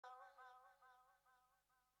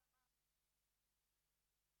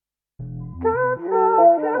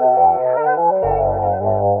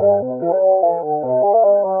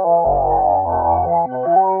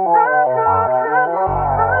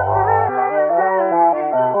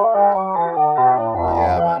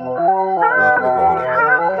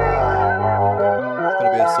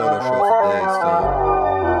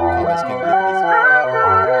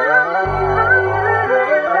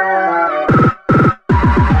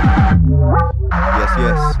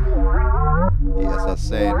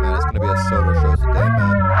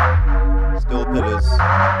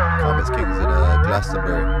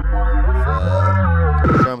Glastonbury. So,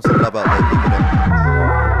 show them some love out there, keeping them.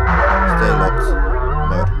 Stay locked.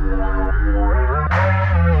 Mode.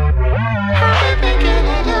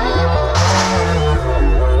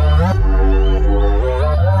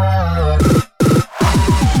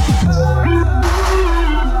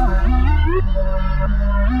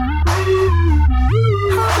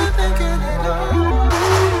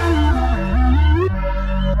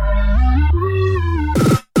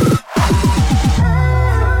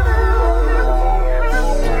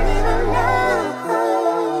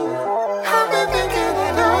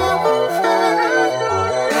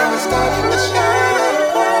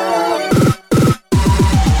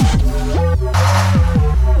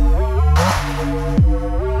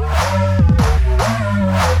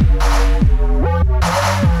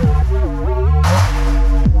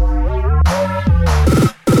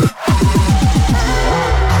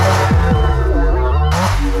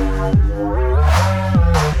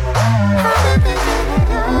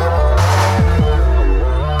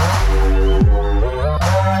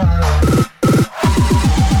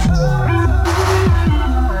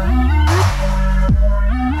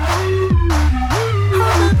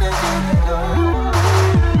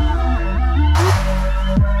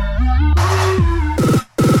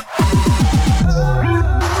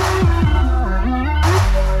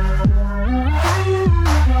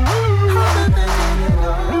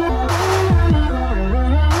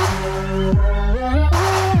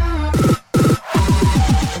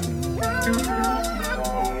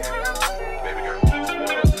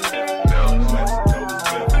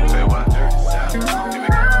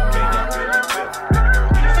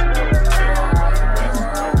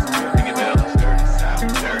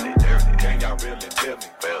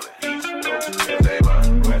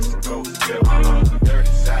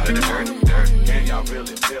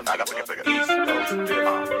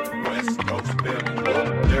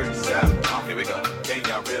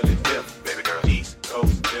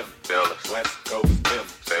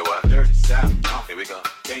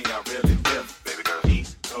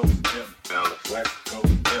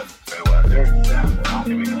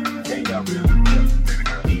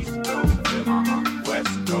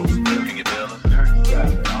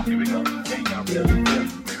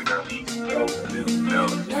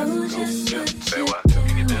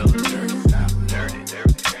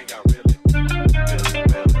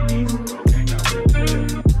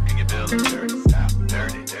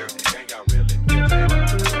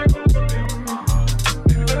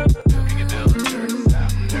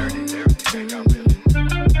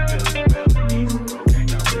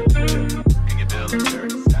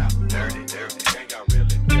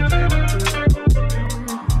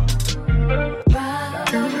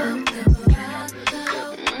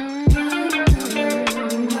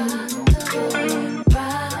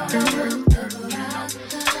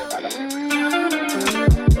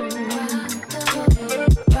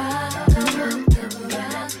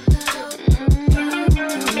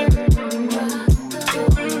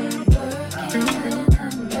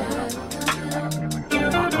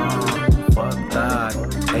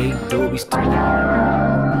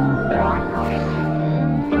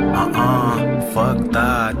 Fuck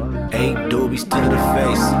that. 8 doobies to the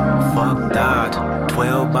face. Fuck that.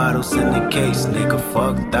 12 bottles in the case, nigga.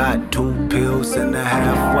 Fuck that. 2 pills and a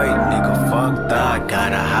half weight, nigga. Fuck that.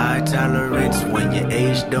 Got a high tolerance when your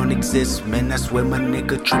age don't exist. Man, that's where my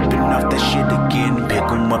nigga tripping off that shit again. Pick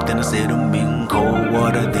 'em up, then I set 'em in cold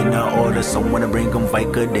water. Then I order someone to bring 'em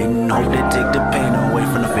Vicodin. Then hope they take the pain away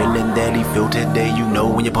from the feeling that he feel today. You know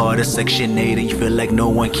when you're part of Section 8 and you feel like no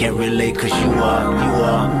one can relate. Cause you are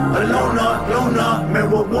a loner,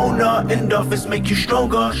 marijuana. Endorphins make you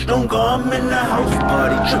stronger. I'm in the house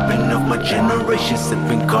party, tripping off my generation.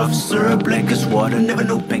 Sipping cough syrup like it's water. Never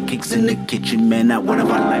no pancakes in the kitchen, man. Not one of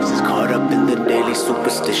our lives is caught up in the daily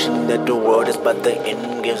superstition that the world is about the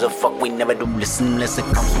end. Gives a fuck, we never do listen unless it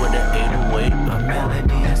comes with an 808. A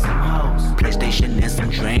melody and some house, PlayStation and some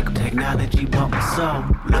drink. Technology bump my soul.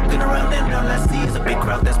 Looking around and all I see is a big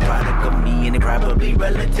crowd that's product of me. And they probably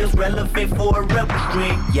relatives relevant for a rebel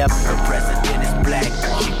string. Yep, her president is black.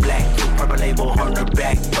 She black, purple label on her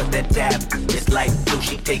back. But that tab is like blue.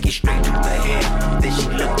 She take it straight to the head. Then she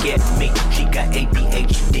look at me. She got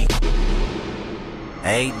ADHD.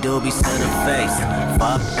 8 doobies to the face,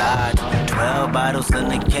 fuck that. 12 bottles in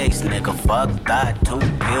the case, nigga, fuck that. 2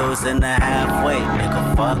 pills and a half weight,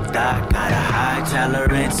 nigga, fuck that. Got a high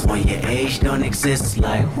tolerance when your age don't exist.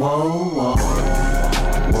 Like whoa.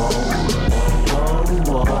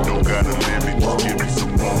 Don't gotta limit, just give me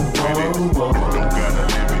some more with it. Don't gotta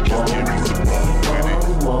limit, just give me some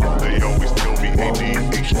more with it. They always tell me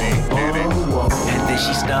ADHD did it. And then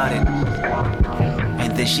she started.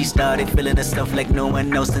 started feeling the stuff like no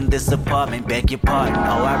one else in this apartment. Beg your pardon,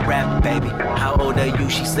 oh I rap, baby. How old are you?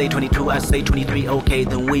 She say 22, I say 23. Okay,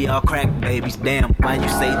 then we all crack babies. Damn, why you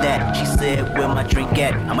say that? She said, where my drink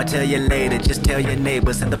at? I'ma tell you later, just tell your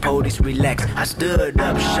neighbors and the police relax. I stood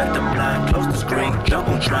up, shut the blind, closed the screen,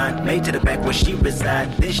 Jumbotron, made to the back where she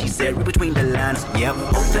reside. Then she said, read between the lines. Yep,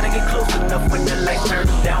 hope that I get close enough when the lights turn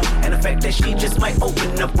down. And the fact that she just might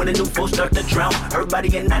open up when the new folks start to drown. Her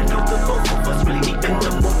body and I know the both of us really deep in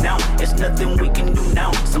the mood now. It's nothing we can do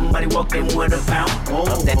now. Somebody walked in with a pound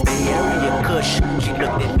of that Bay Area Kush. She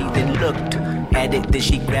looked at me, then looked. Had it, then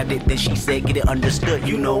she grabbed it, then she said, get it understood.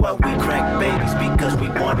 You know why we crack babies, because we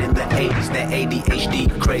born in the 80s, that ADHD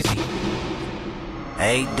crazy.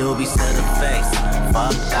 8 doobies to the face,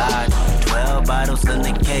 fuck that. 12 bottles in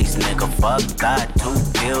the case, nigga, fuck that.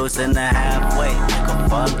 2 pills in the halfway, nigga,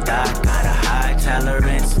 fuck that. Got a high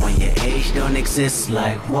tolerance when your age don't exist,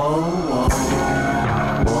 like whoa, whoa,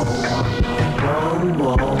 whoa, whoa,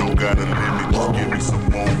 whoa. Don't gotta limit, just give me some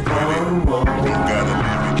more credit. Don't gotta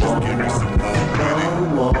limit, just give me some more credit.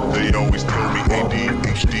 They always tell me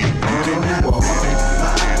ADHD. You can have it,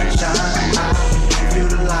 shine, give you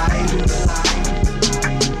the light.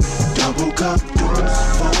 Double cup, doors,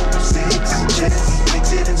 4, 6, chest, mix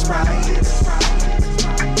it in Sprite.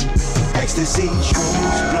 Ecstasy,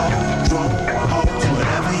 shrooms, blow, drone, hoes,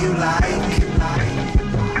 whatever you like.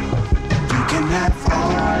 You can have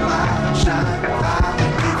all my shine, I'll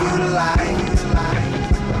give you the light.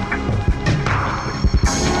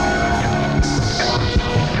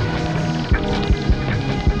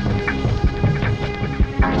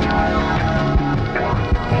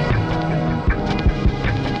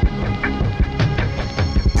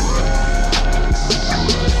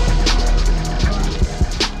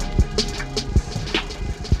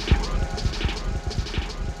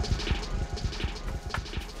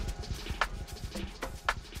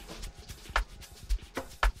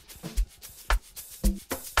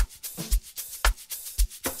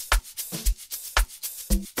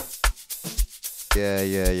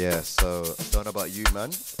 Yeah. So, don't know about you,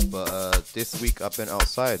 man, but this week I've been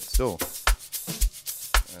outside still.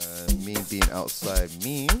 Me being outside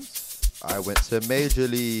means I went to Major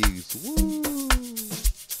Leagues. Woo!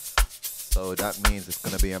 So that means it's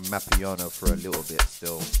gonna be a Mapiano for a little bit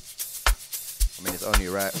still. I mean, it's only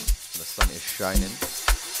right. The sun is shining.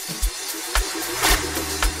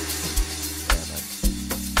 Yeah, man.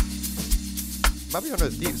 Mapiano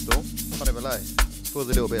is deep still. Can't even lie. Feels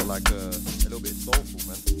a little bit like a little bit soulful,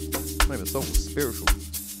 man. It's not even soulful, spiritual.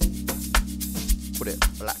 Put it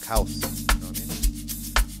black house, you know what I mean?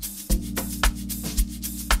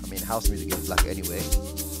 I mean, house music is black anyway,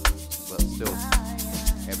 but still,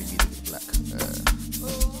 every music is black.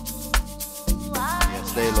 Yeah,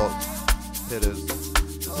 Stay Locked, Pillars,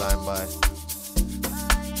 designed by.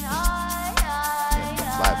 Yeah,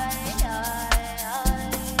 vibe.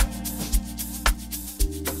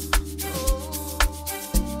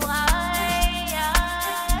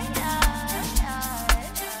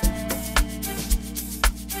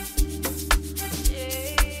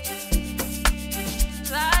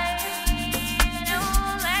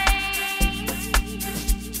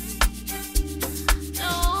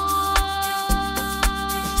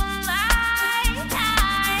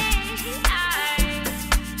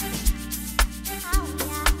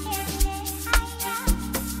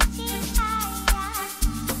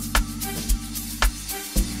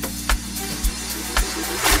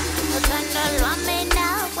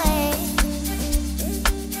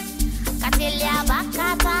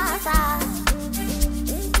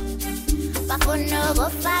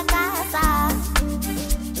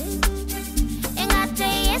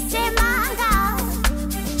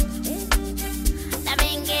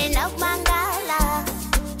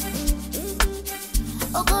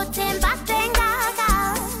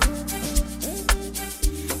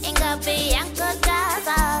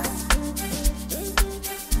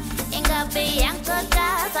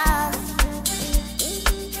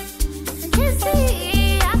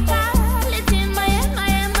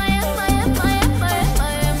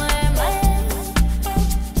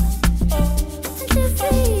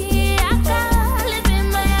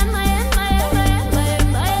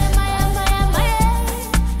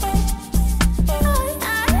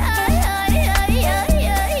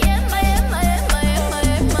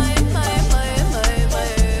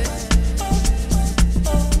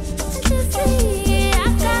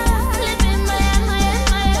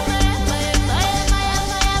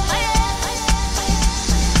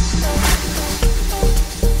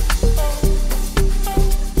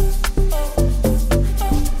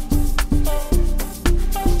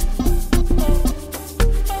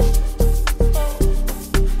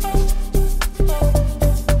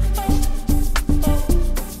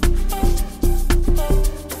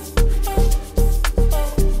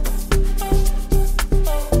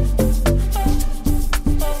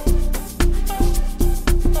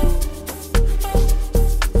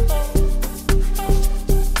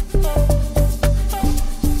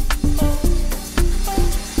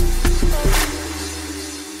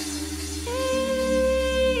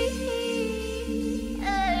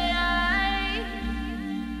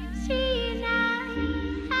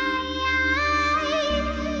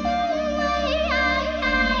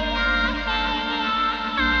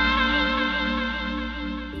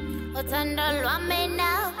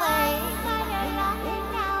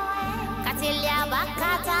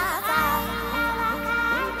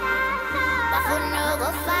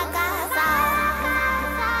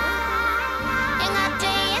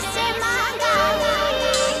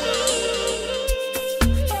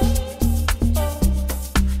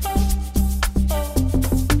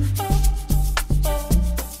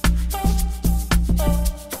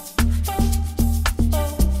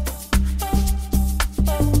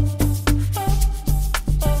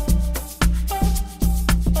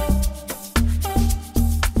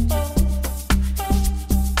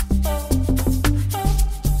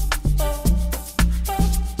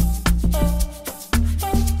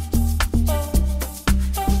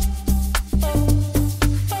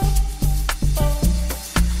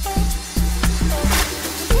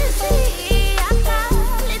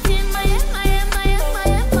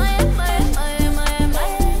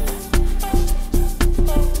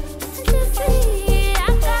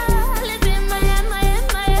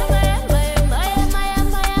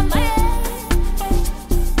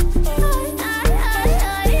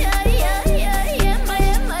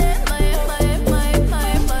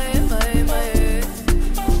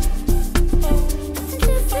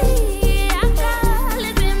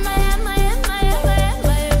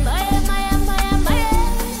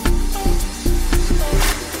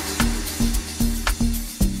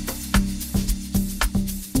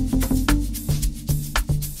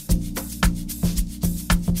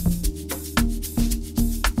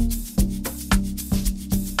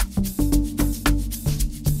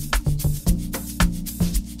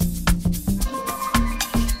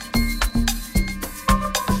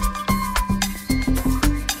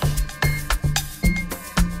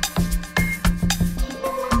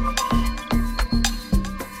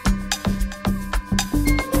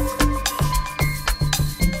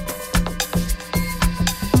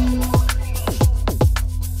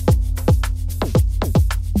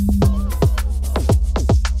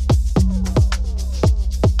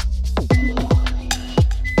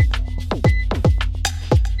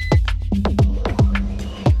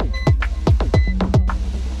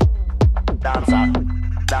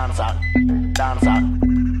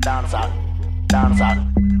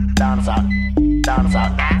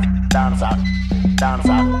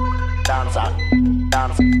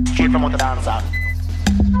 Straight from out the dancer.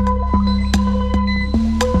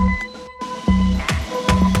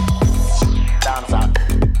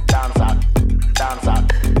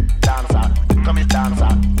 Come here, dancer.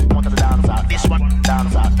 Out of the dancer. This one,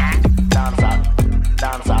 dancer. Out of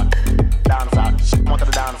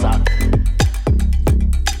the dancer.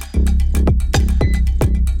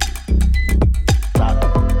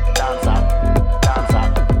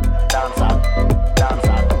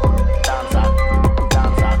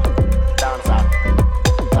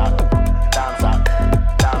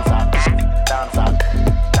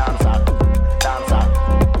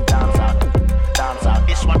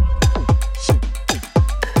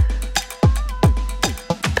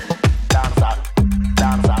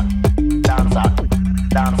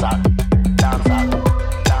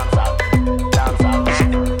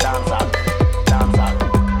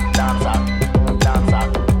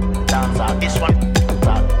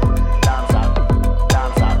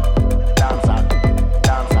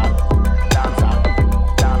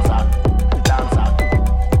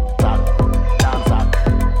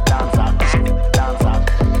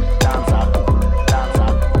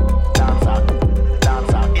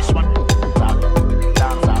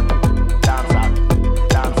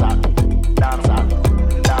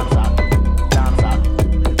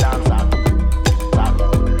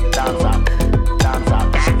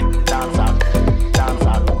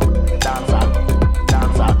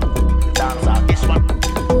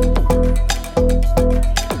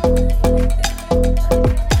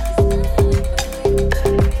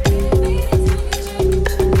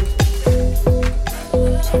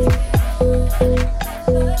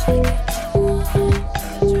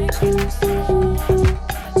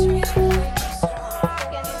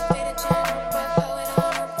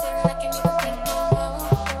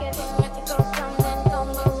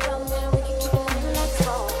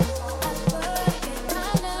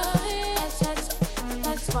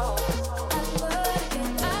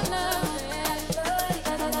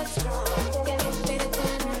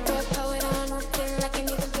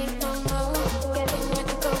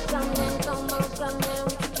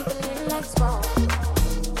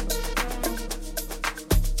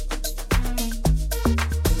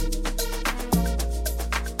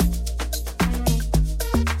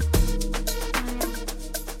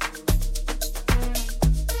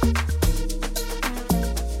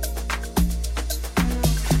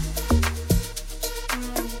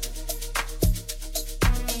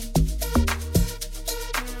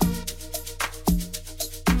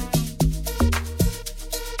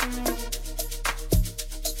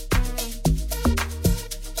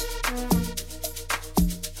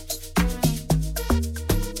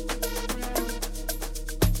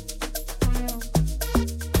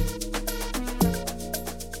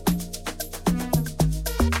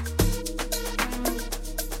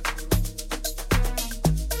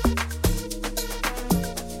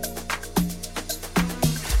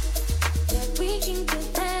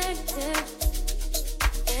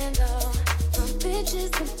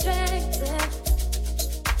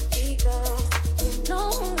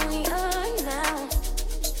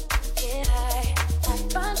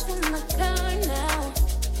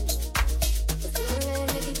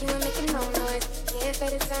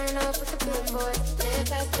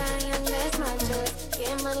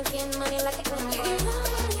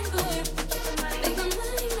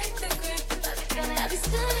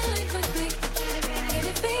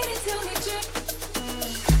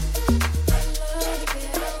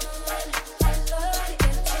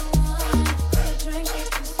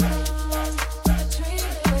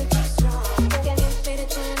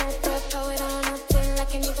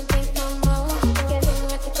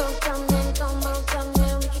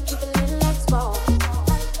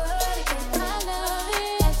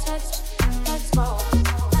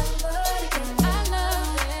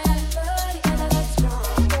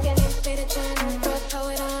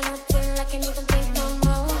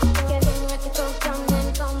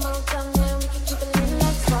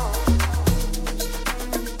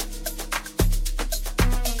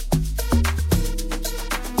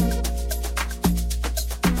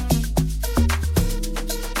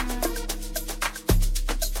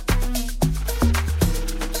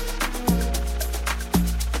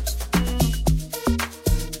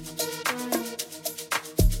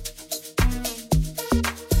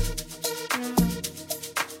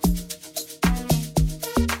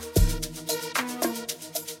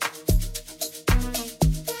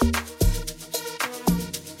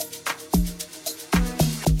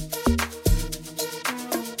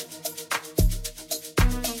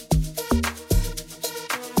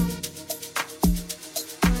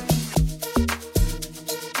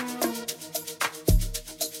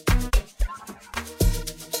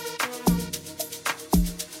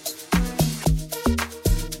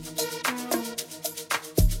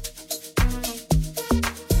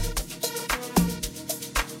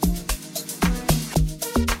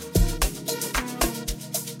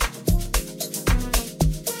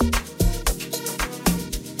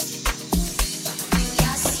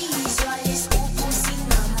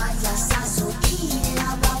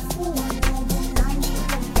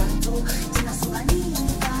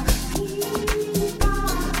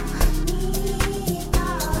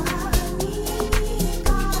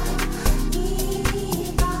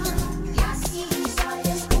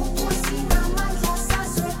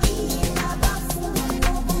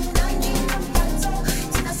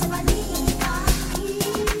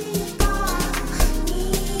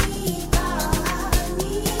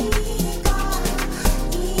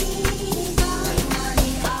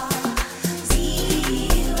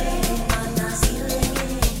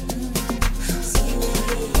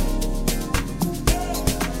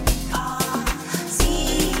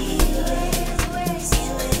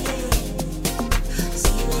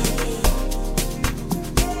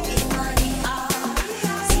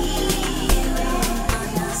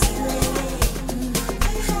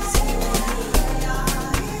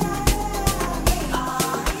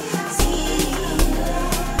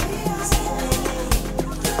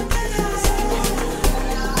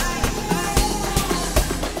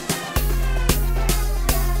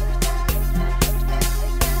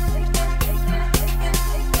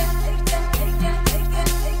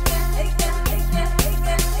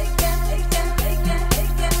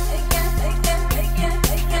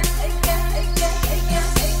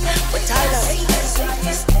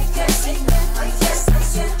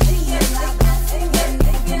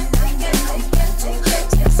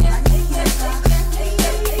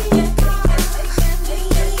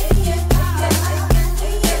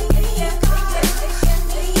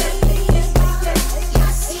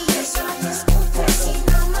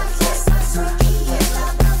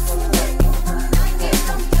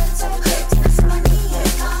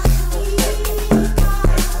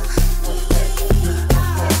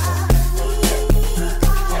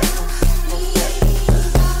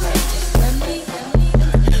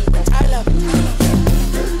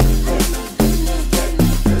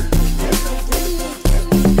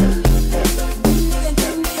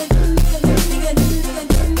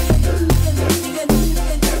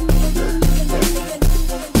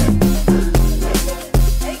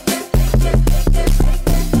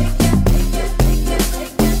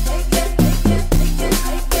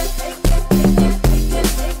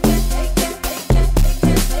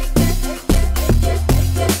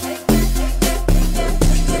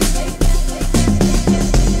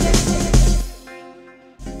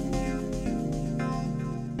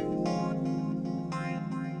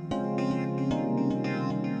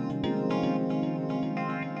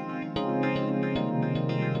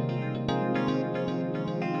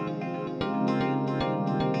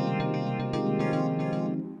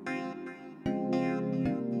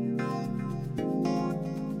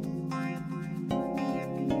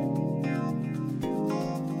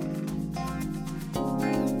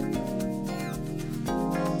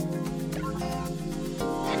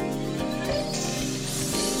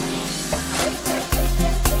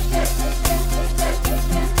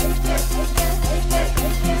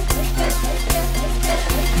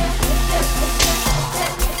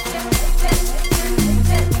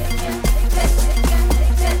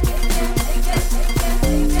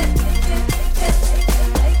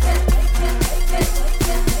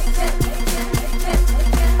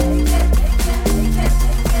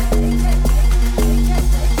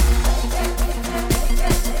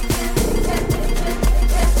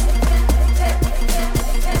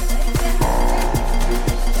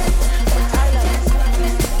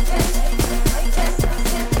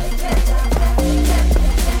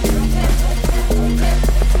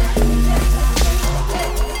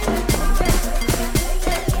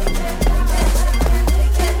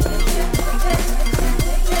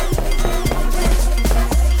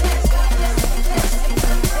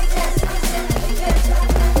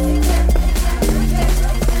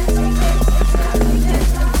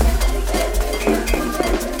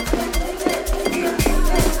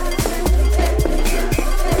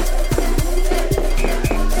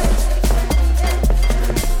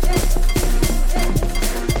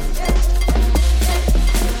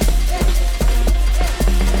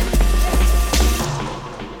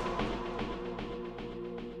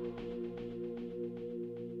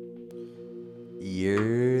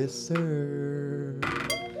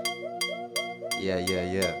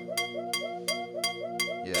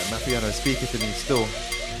 Mafiano speaking to me still.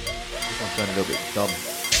 This one's going a little bit dumb.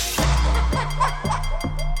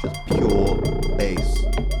 Just pure bass.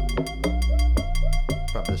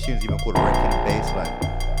 Perhaps the tune's even called Wrecking Bass.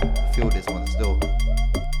 Like, feel this one still.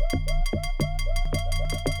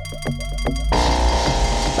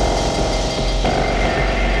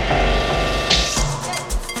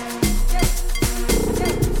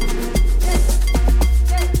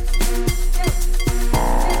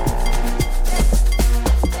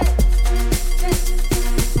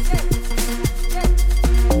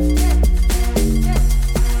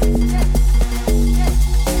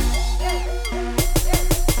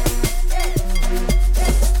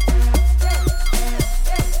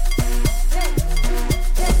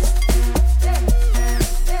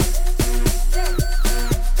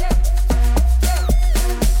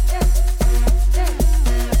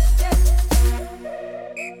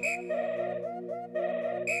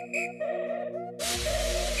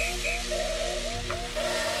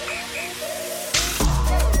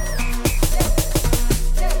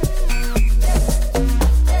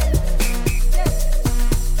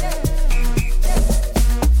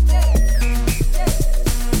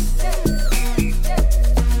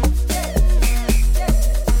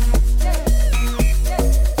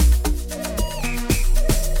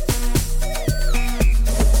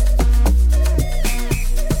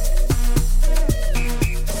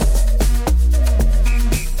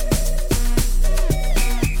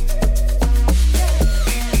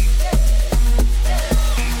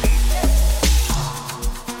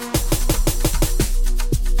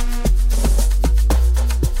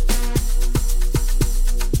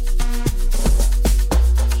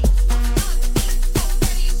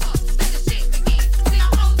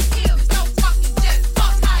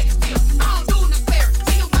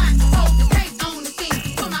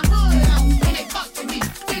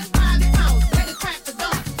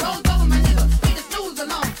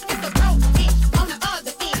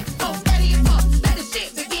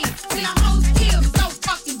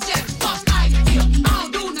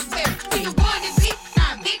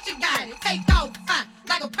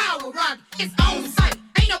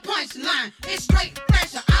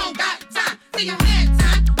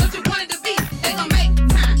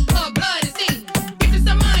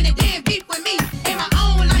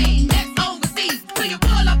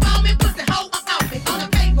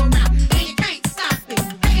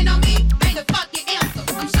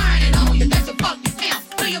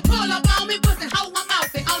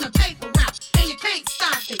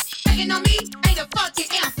 On me, ain't a fucking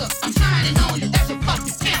answer. I'm shining on you, that's your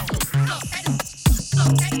fucking answer.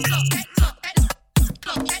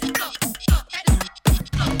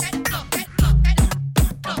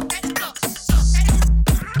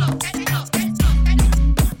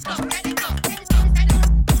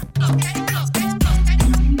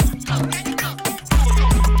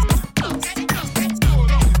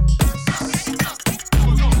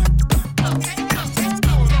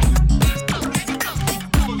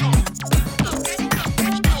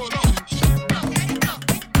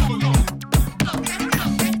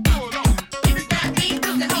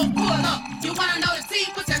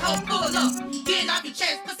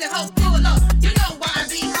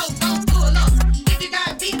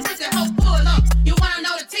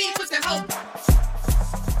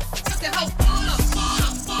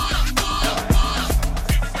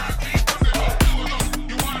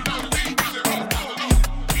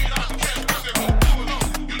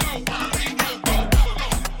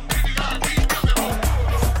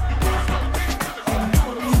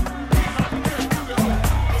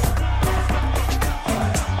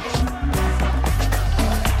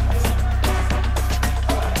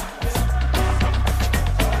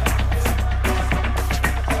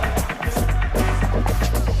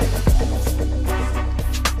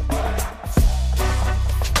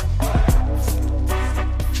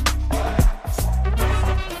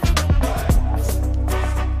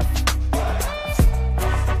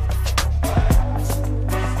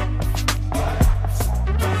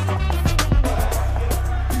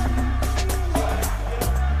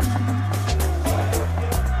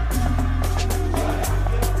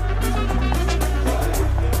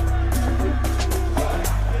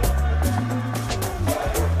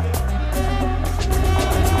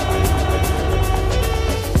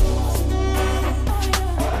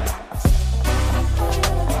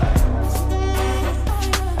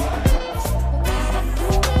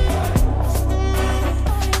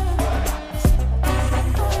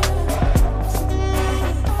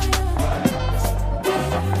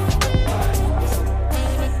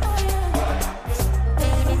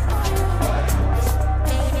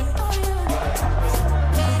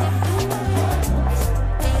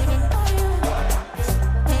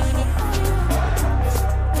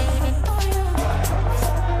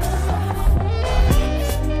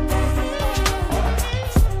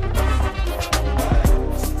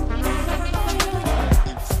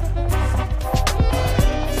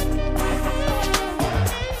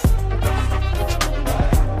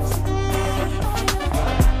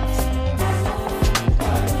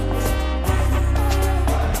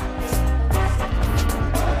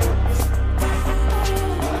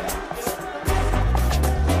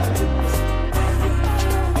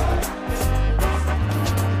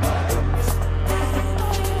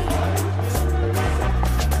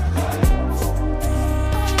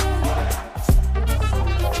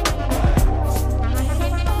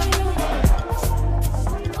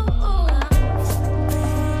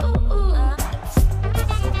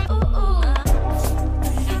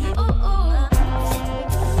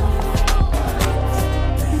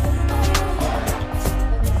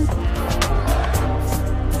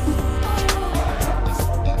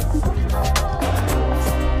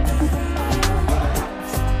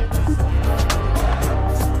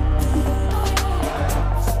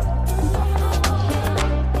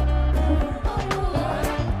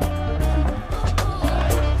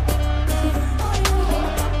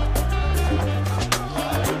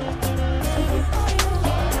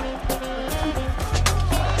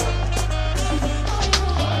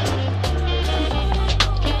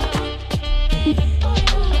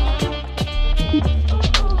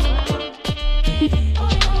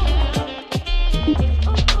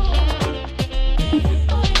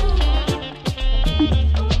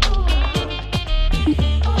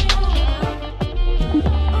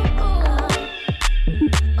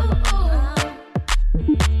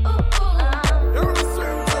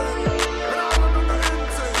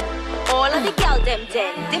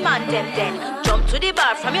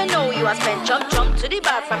 a spend. Jump to the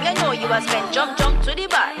bar. From you know you a spend. Jump to the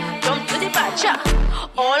bar. Jump to the bar. Cha.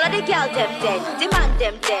 All of the girls them dead. The man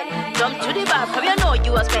them dead. Jump to the bar. From you know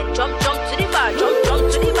you a spend. Jump to the bar.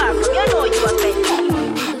 Jump to the bar. From you know you a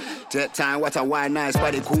spend. Take time, what a wine nice,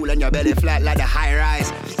 body cool and your belly flat like the high rise.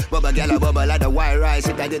 Bubble gal a bubble like the white rice.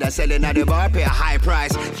 If I did a selling at the bar, pay a high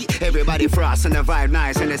price. Everybody frost and the vibe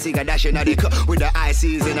nice. And the cigar dashing at the cup with the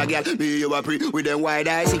ices in a gal. Me you a pre with them wide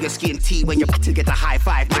eyes. See your skin tea when you party get a high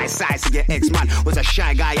five. My size, see your ex-man was a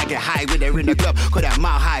shy guy. I get high with her in the club. Could have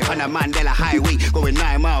mile high on the Mandela Highway. Going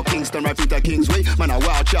 9 mile, Kingston, right to Kingsway. Man, I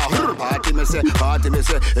watch out. Party me say.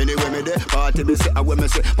 Anyway me there, party me say. I will me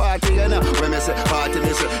say, party you know. When me say, party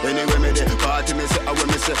me say. Anyway me there, party me say. I will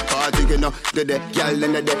me say, party you know. The gal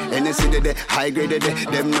in the day. Hennessy the day, high grade the day,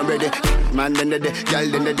 them no ready. Man in the day, gal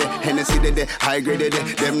in the day, Hennessy the day, high grade the day,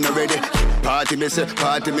 them no ready. Party me say,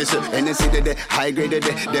 Hennessy the day, high grade the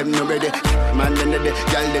day, them no ready. Man in the day,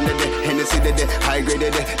 gal in the day, Hennessy the day, high grade the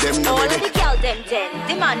day, them no ready. All of the gal them den,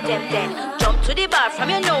 the man them den. Jump to the bar from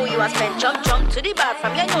you know you a spend. Jump to the bar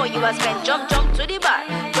from you know you a spend. Jump to the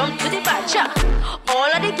bar, cha. All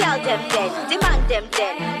of the gal them den, the man them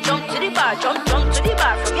den. Jump to the bar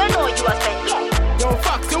from you know you a spend. Yeah. Yo,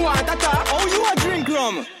 fuck, you want that? Oh, you a drink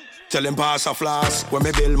rum? Tell him pass a flask. When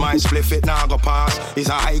me build my spliff, it now go pass. It's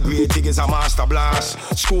a high grade, thing is a master blast.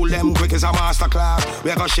 School them quick is a master class.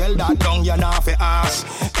 We go shell that down, you not fi ass.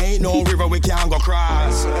 Ain't no river we can't go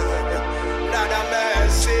cross. Not a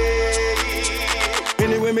mercy.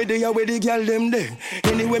 Anyway, me there with the girl them there.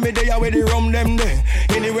 Anyway, me there with the rum them there.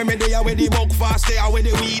 Anyway, me there with the buck fast there. With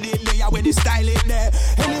the weed it there, with the style it there.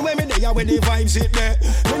 Anyway, me there with the vibes it there.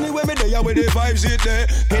 Anyway, me there with the vibes it there.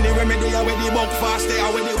 Anyway, me there with the buck fast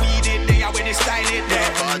there. With the weed it there, with the style it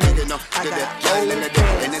there. Party enough, the girl in the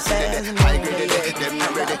day, Hennessy the day, high grade the day, them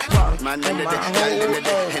not ready. Man in the day, girl in the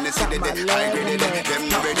day, Hennessy the day, high grade the day, them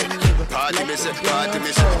not ready. Party miss,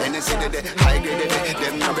 Hennessy the day, high grade the day,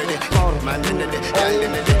 them not ready. Man in the day, girl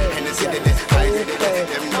in the day, Hennessy the day, high grade the day,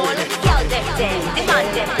 them not ready. Girl them dead, the man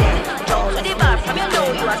them dead. Jump to the bar from you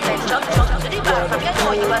know you a spend. Jump to the bar from you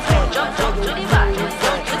know you a spend. Jump to the bar,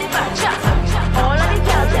 cha. All of the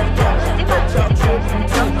girls them dead, the man them dead.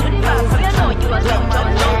 Jump to the bar from you know you a spend. Jump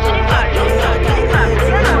to the bar, from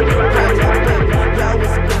you know you a spend. Y'all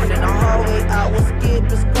was spinning in the hallway, I was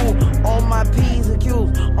skipping school. On my P's and Q's,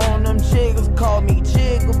 on them chiggers, call me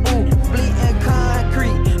Chiggaboo. Bleeding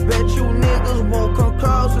concrete, bet you niggas won't come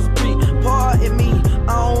cross the street. Pardon me,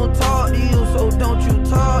 I don't talk to you, so don't you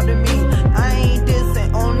talk to me. I ain't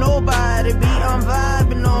dissing on nobody, I'm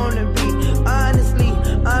vibing on the beat. Honestly,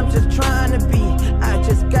 I'm just trying to be, I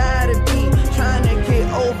just gotta be. Trying to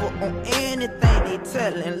get over on anything, they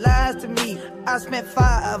telling lies to me. I spent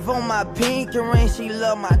 5 on my pinky ring, she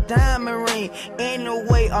love my diamond ring. Ain't no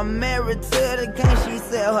way I'm married to the game, she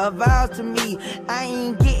said her vows to me. I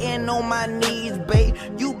ain't getting on my knees, babe,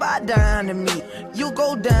 you bow down to me. You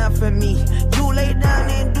go down for me, you lay down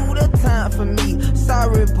and do the time for me.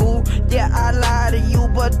 Sorry boo, yeah I lied to you,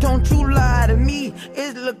 but don't you lie to me.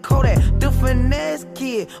 It's Lil Kodak, the finesse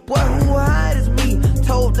kid, boy who hide is me.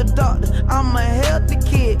 Told the doctor I'm a healthy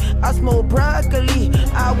kid, I smoke broccoli.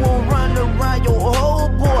 I won't run around your whole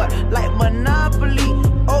boy like Monopoly.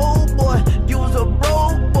 Oh boy, you's a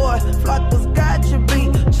broke boy. Flockers got you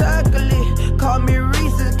beat. Chocolate, call me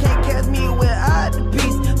Reese's. Can't catch me without the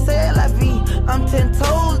piece. C'est la vie, I'm 10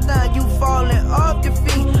 toes down. You falling off your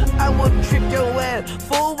feet. I will trip your ass,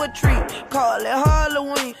 full retreat. Call it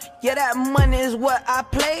Halloween. Yeah, that money is what I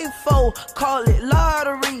play for. Call it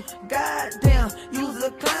lottery. Goddamn, you's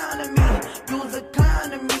a clown to me. You's a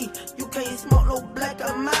clown to me. You can't smoke no black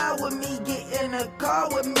or mild with me. Get in the car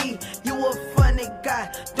with me. You a funny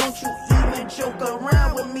guy. Don't you even joke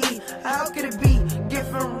around with me. How could it be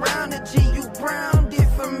different round the G? You grounded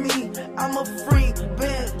for me. I'm a free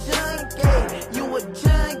bad junkie. You a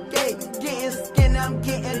junkie. Getting skin, I'm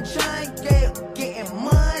getting junkie. Getting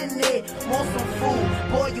money. Want some food?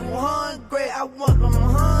 Boy, you hungry. I want them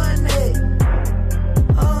honey.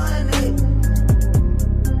 Honey.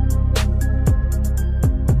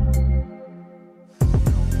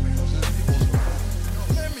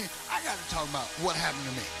 Talk about what happened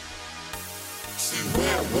to me. See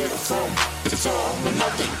where we're from, it's all or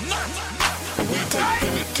nothing. And we take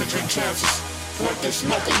penitentiary chances like it's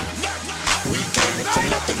nothing. We came from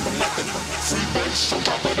nothing but nothing. Free base on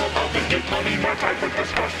top of the oven. Get money, my type of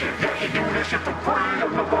discussion. You can do this shit for free.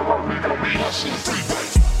 I'm the rubber, we gon' be hustling. Free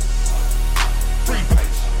base. Free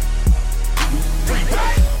base. Free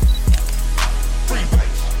base. Free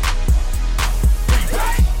base. Free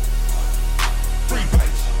base. Free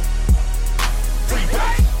base.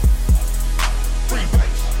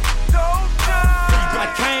 I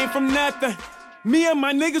came from nothing. Me and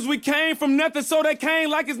my niggas, we came from nothing, so they came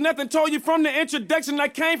like it's nothing. Told you from the introduction, I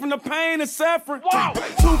came from the pain and suffering. Wow.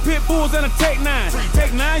 2 pit bulls and a Tech 9.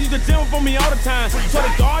 Tech 9 used to jump for me all the time. So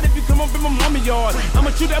the guard, if you come up in my mama yard, I'ma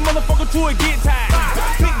shoot that motherfucker till it get tired.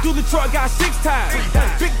 Big dually truck got 6 tires.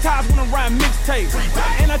 Big tires when I ride mixtapes.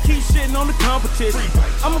 And I keep shitting on the competition.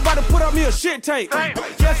 I'm about to put up me a shit tape.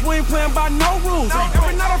 Guess we ain't playing by no rules.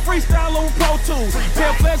 Every night I freestyle over Pro Tools.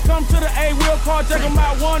 Tell Flex come to the A, we'll call, check them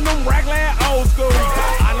out. One of them raglan old school.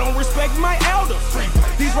 I don't respect my elders.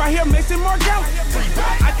 These right here mixing Margiela.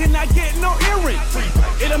 I cannot get no earrings.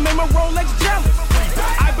 It'll make my Rolex jealous.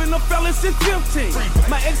 I've been a felon since 15.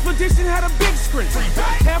 My expedition had a big screen.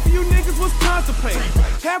 Half of you niggas was constipated.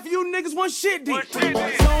 Half of you niggas want shit deep.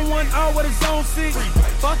 Zone 1 out with a zone 6.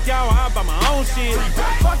 Fuck y'all, I buy my own shit.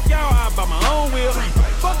 Fuck y'all, I buy my own wheel.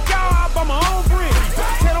 Fuck y'all, I buy my own brick.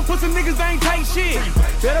 Tell them pussy niggas they ain't take shit.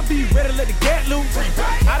 Better be ready to let the gat loose.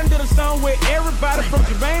 I done did a song with everybody from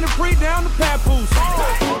Jermaine and Pre down to Papoose.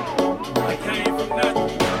 I came from nothing.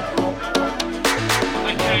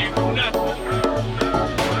 I came from nothing.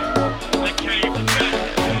 I came from nothing.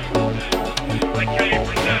 I came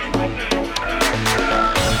from nothing.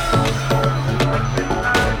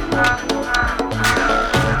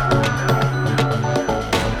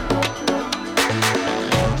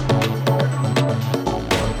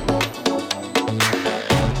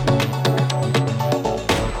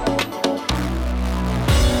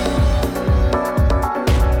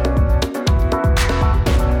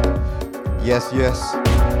 Yes.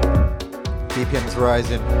 BPM's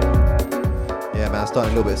rising. Yeah, man,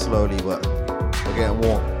 starting a little bit slowly, but we're getting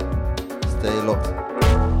warm. Stay locked.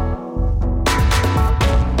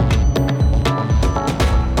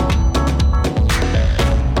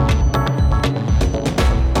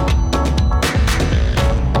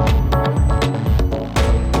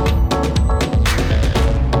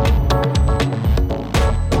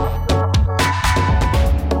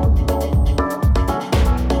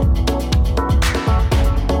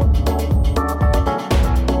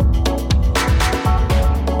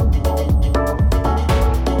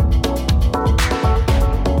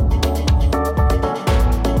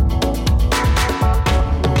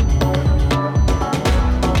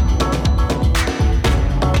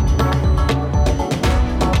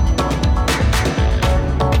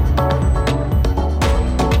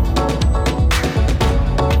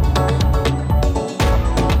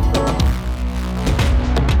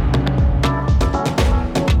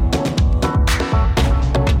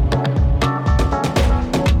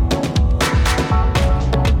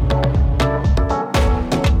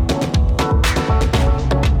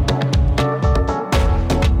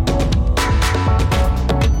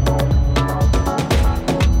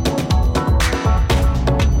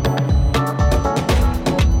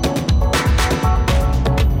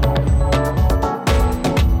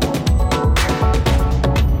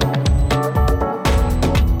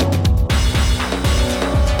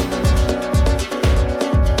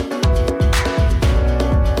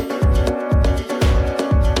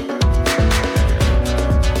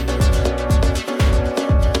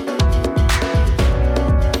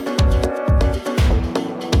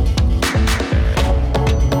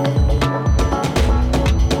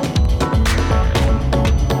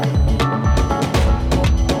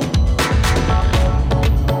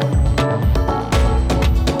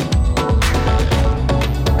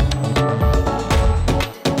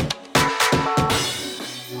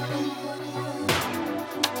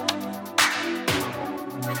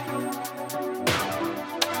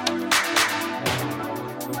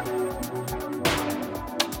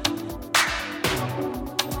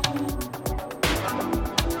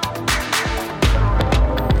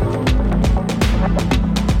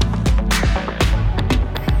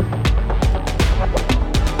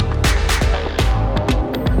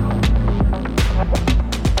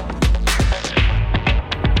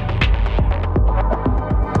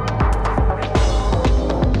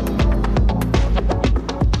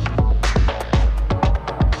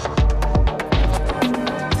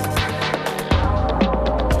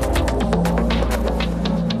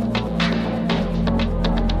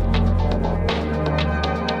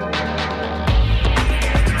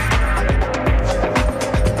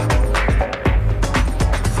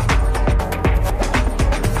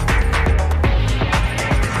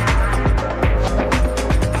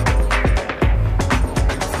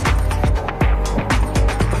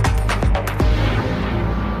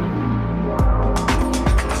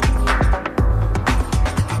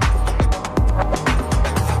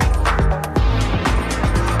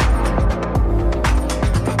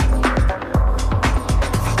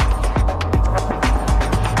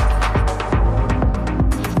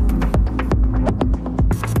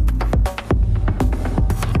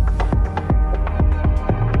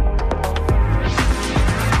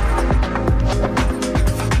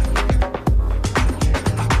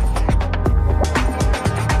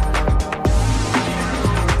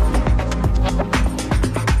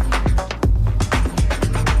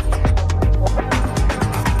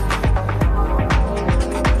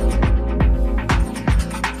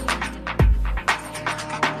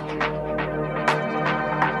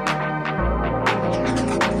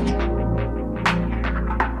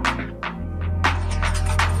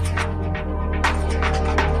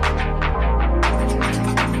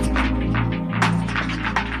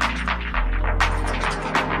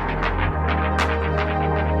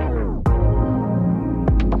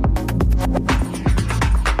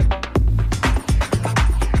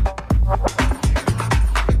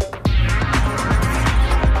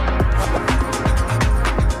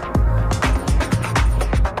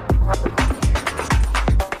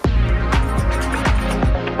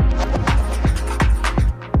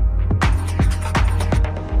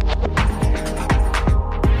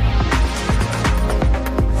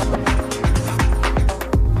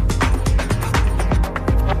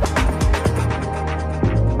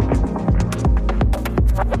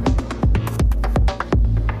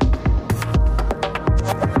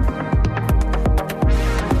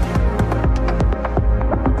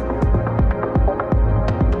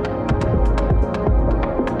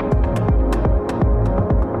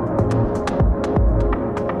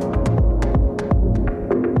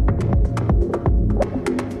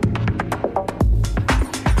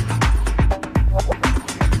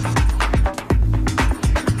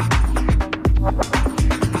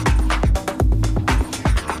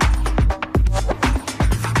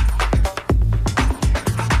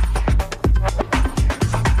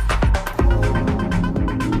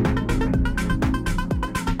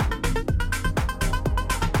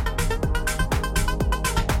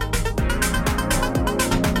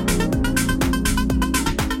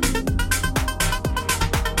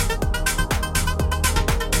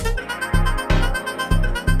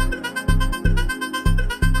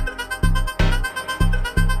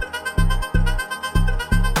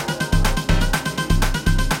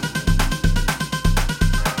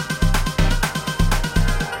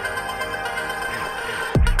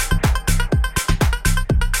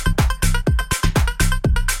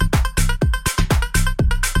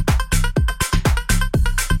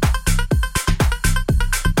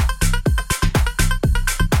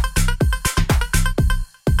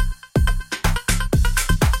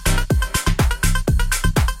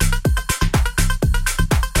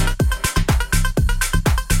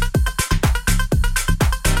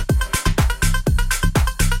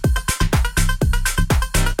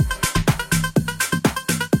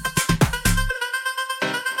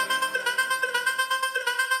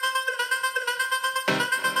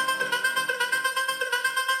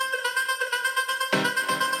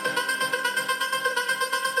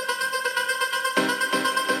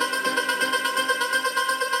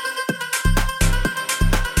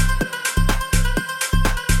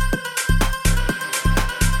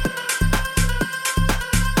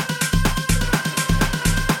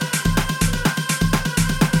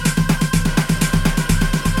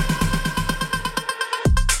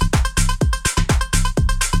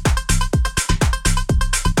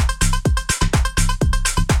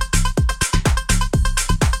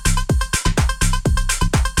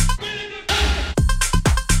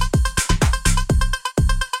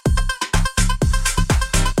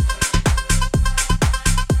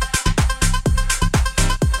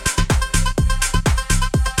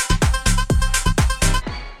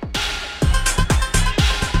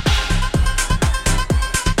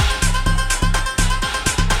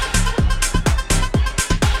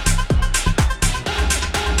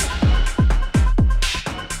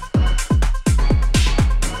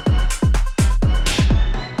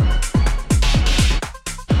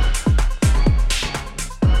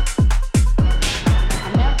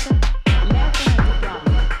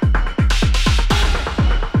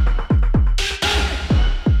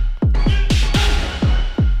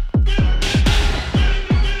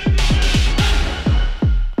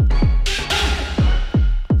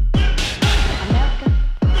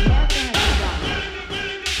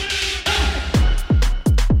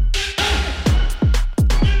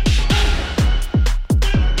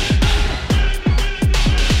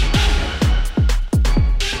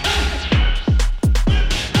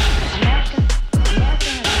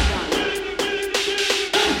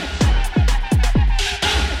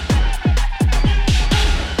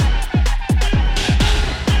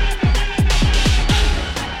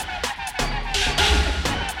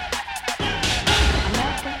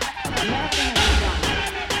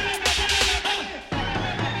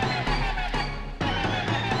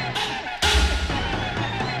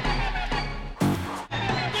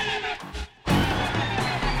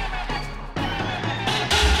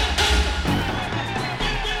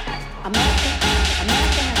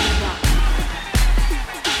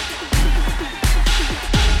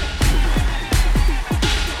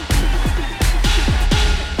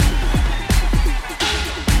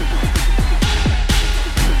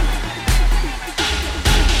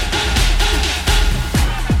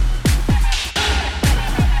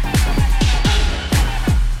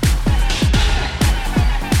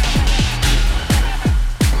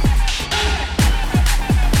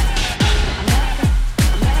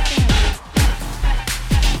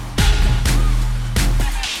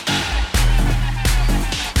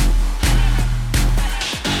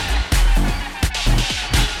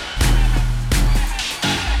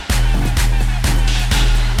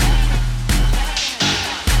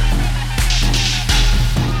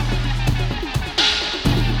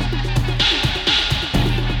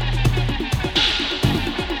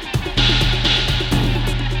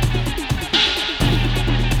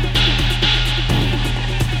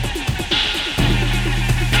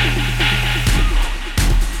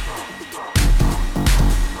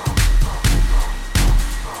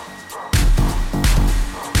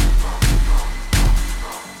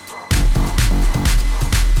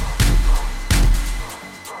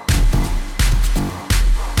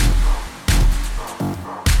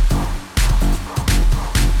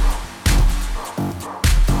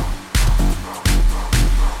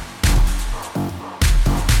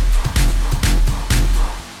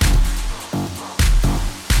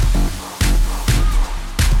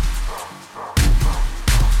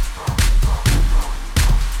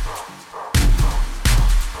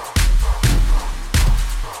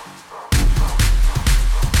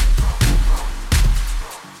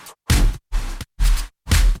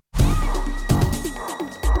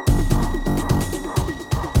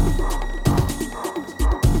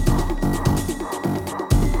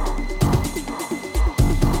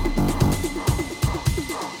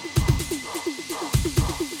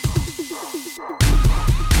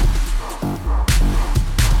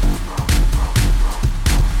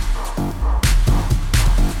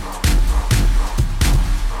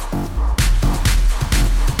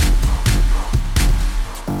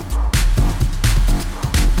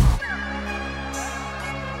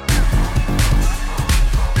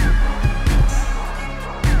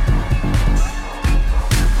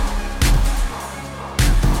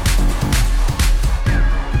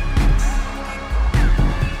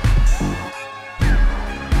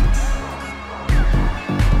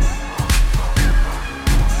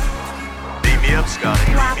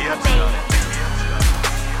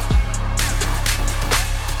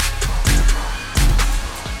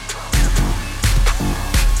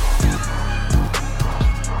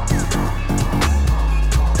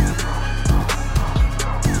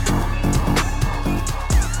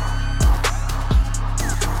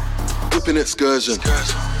 whipping excursion. I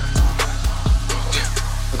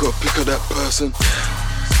got a pick of that person.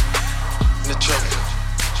 In the trunk,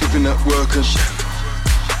 keeping that working.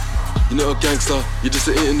 You're not a gangster, you're just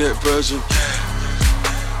an internet version.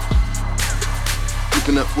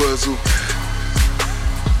 Keeping that Wurzel.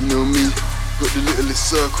 You know me, got the littlest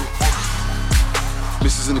circle.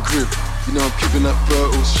 Missus in the crib, you know I'm keeping that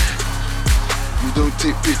fertile. You don't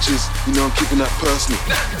take pictures, you know I'm keeping that personal.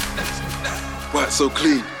 White so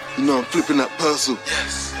clean, you know I'm flipping that parcel.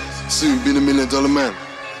 Soon be $1 million man,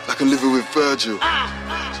 like I'm living with Virgil.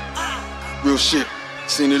 Real shit,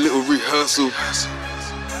 seen a little rehearsal.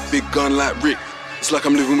 Big gun like Rick, it's like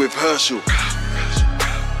I'm living with Herschel.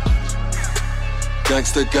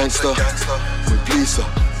 Gangster, gangster, with Lisa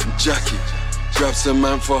and Jackie. Grab some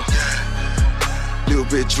Manfa, little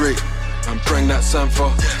bit of Drake, and bring that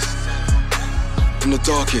Sanfa. In the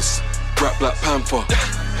darkest, rap Black Panther.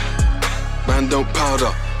 Man don't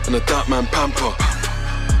powder, and a dark man pamper.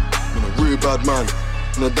 I'm a real bad man,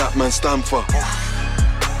 and a dark man stand for.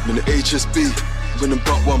 I'm in the HSB, winning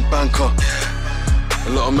but one banker. A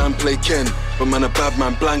lot of man play Ken, but man a bad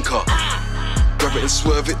man Blanca. Grab it and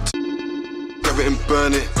swerve it, grab it and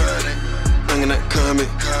burn it. Banging that Kermit,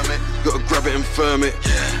 gotta grab it and firm it.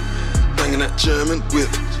 Banging that German whip,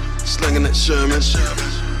 slanging that Sherman.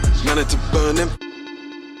 Man had to burn him,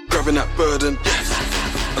 grabbing that burden.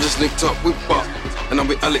 I just linked up with Buck, and I'm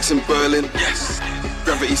with Alex in Berlin.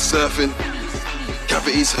 Gravity surfing,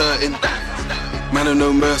 cavities hurting. Man of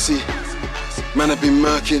no mercy, man have been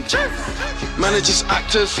murking. Man are just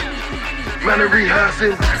actors, man are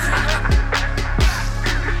rehearsing.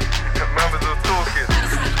 Members are talking.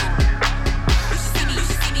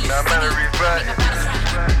 Now man are reverting.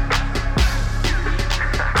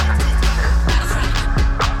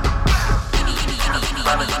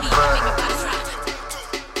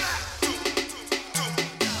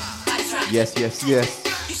 Yes, yes, yes.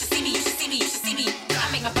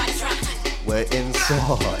 We're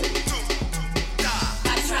inside.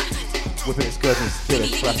 Whipping Excursion is still a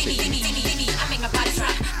classic.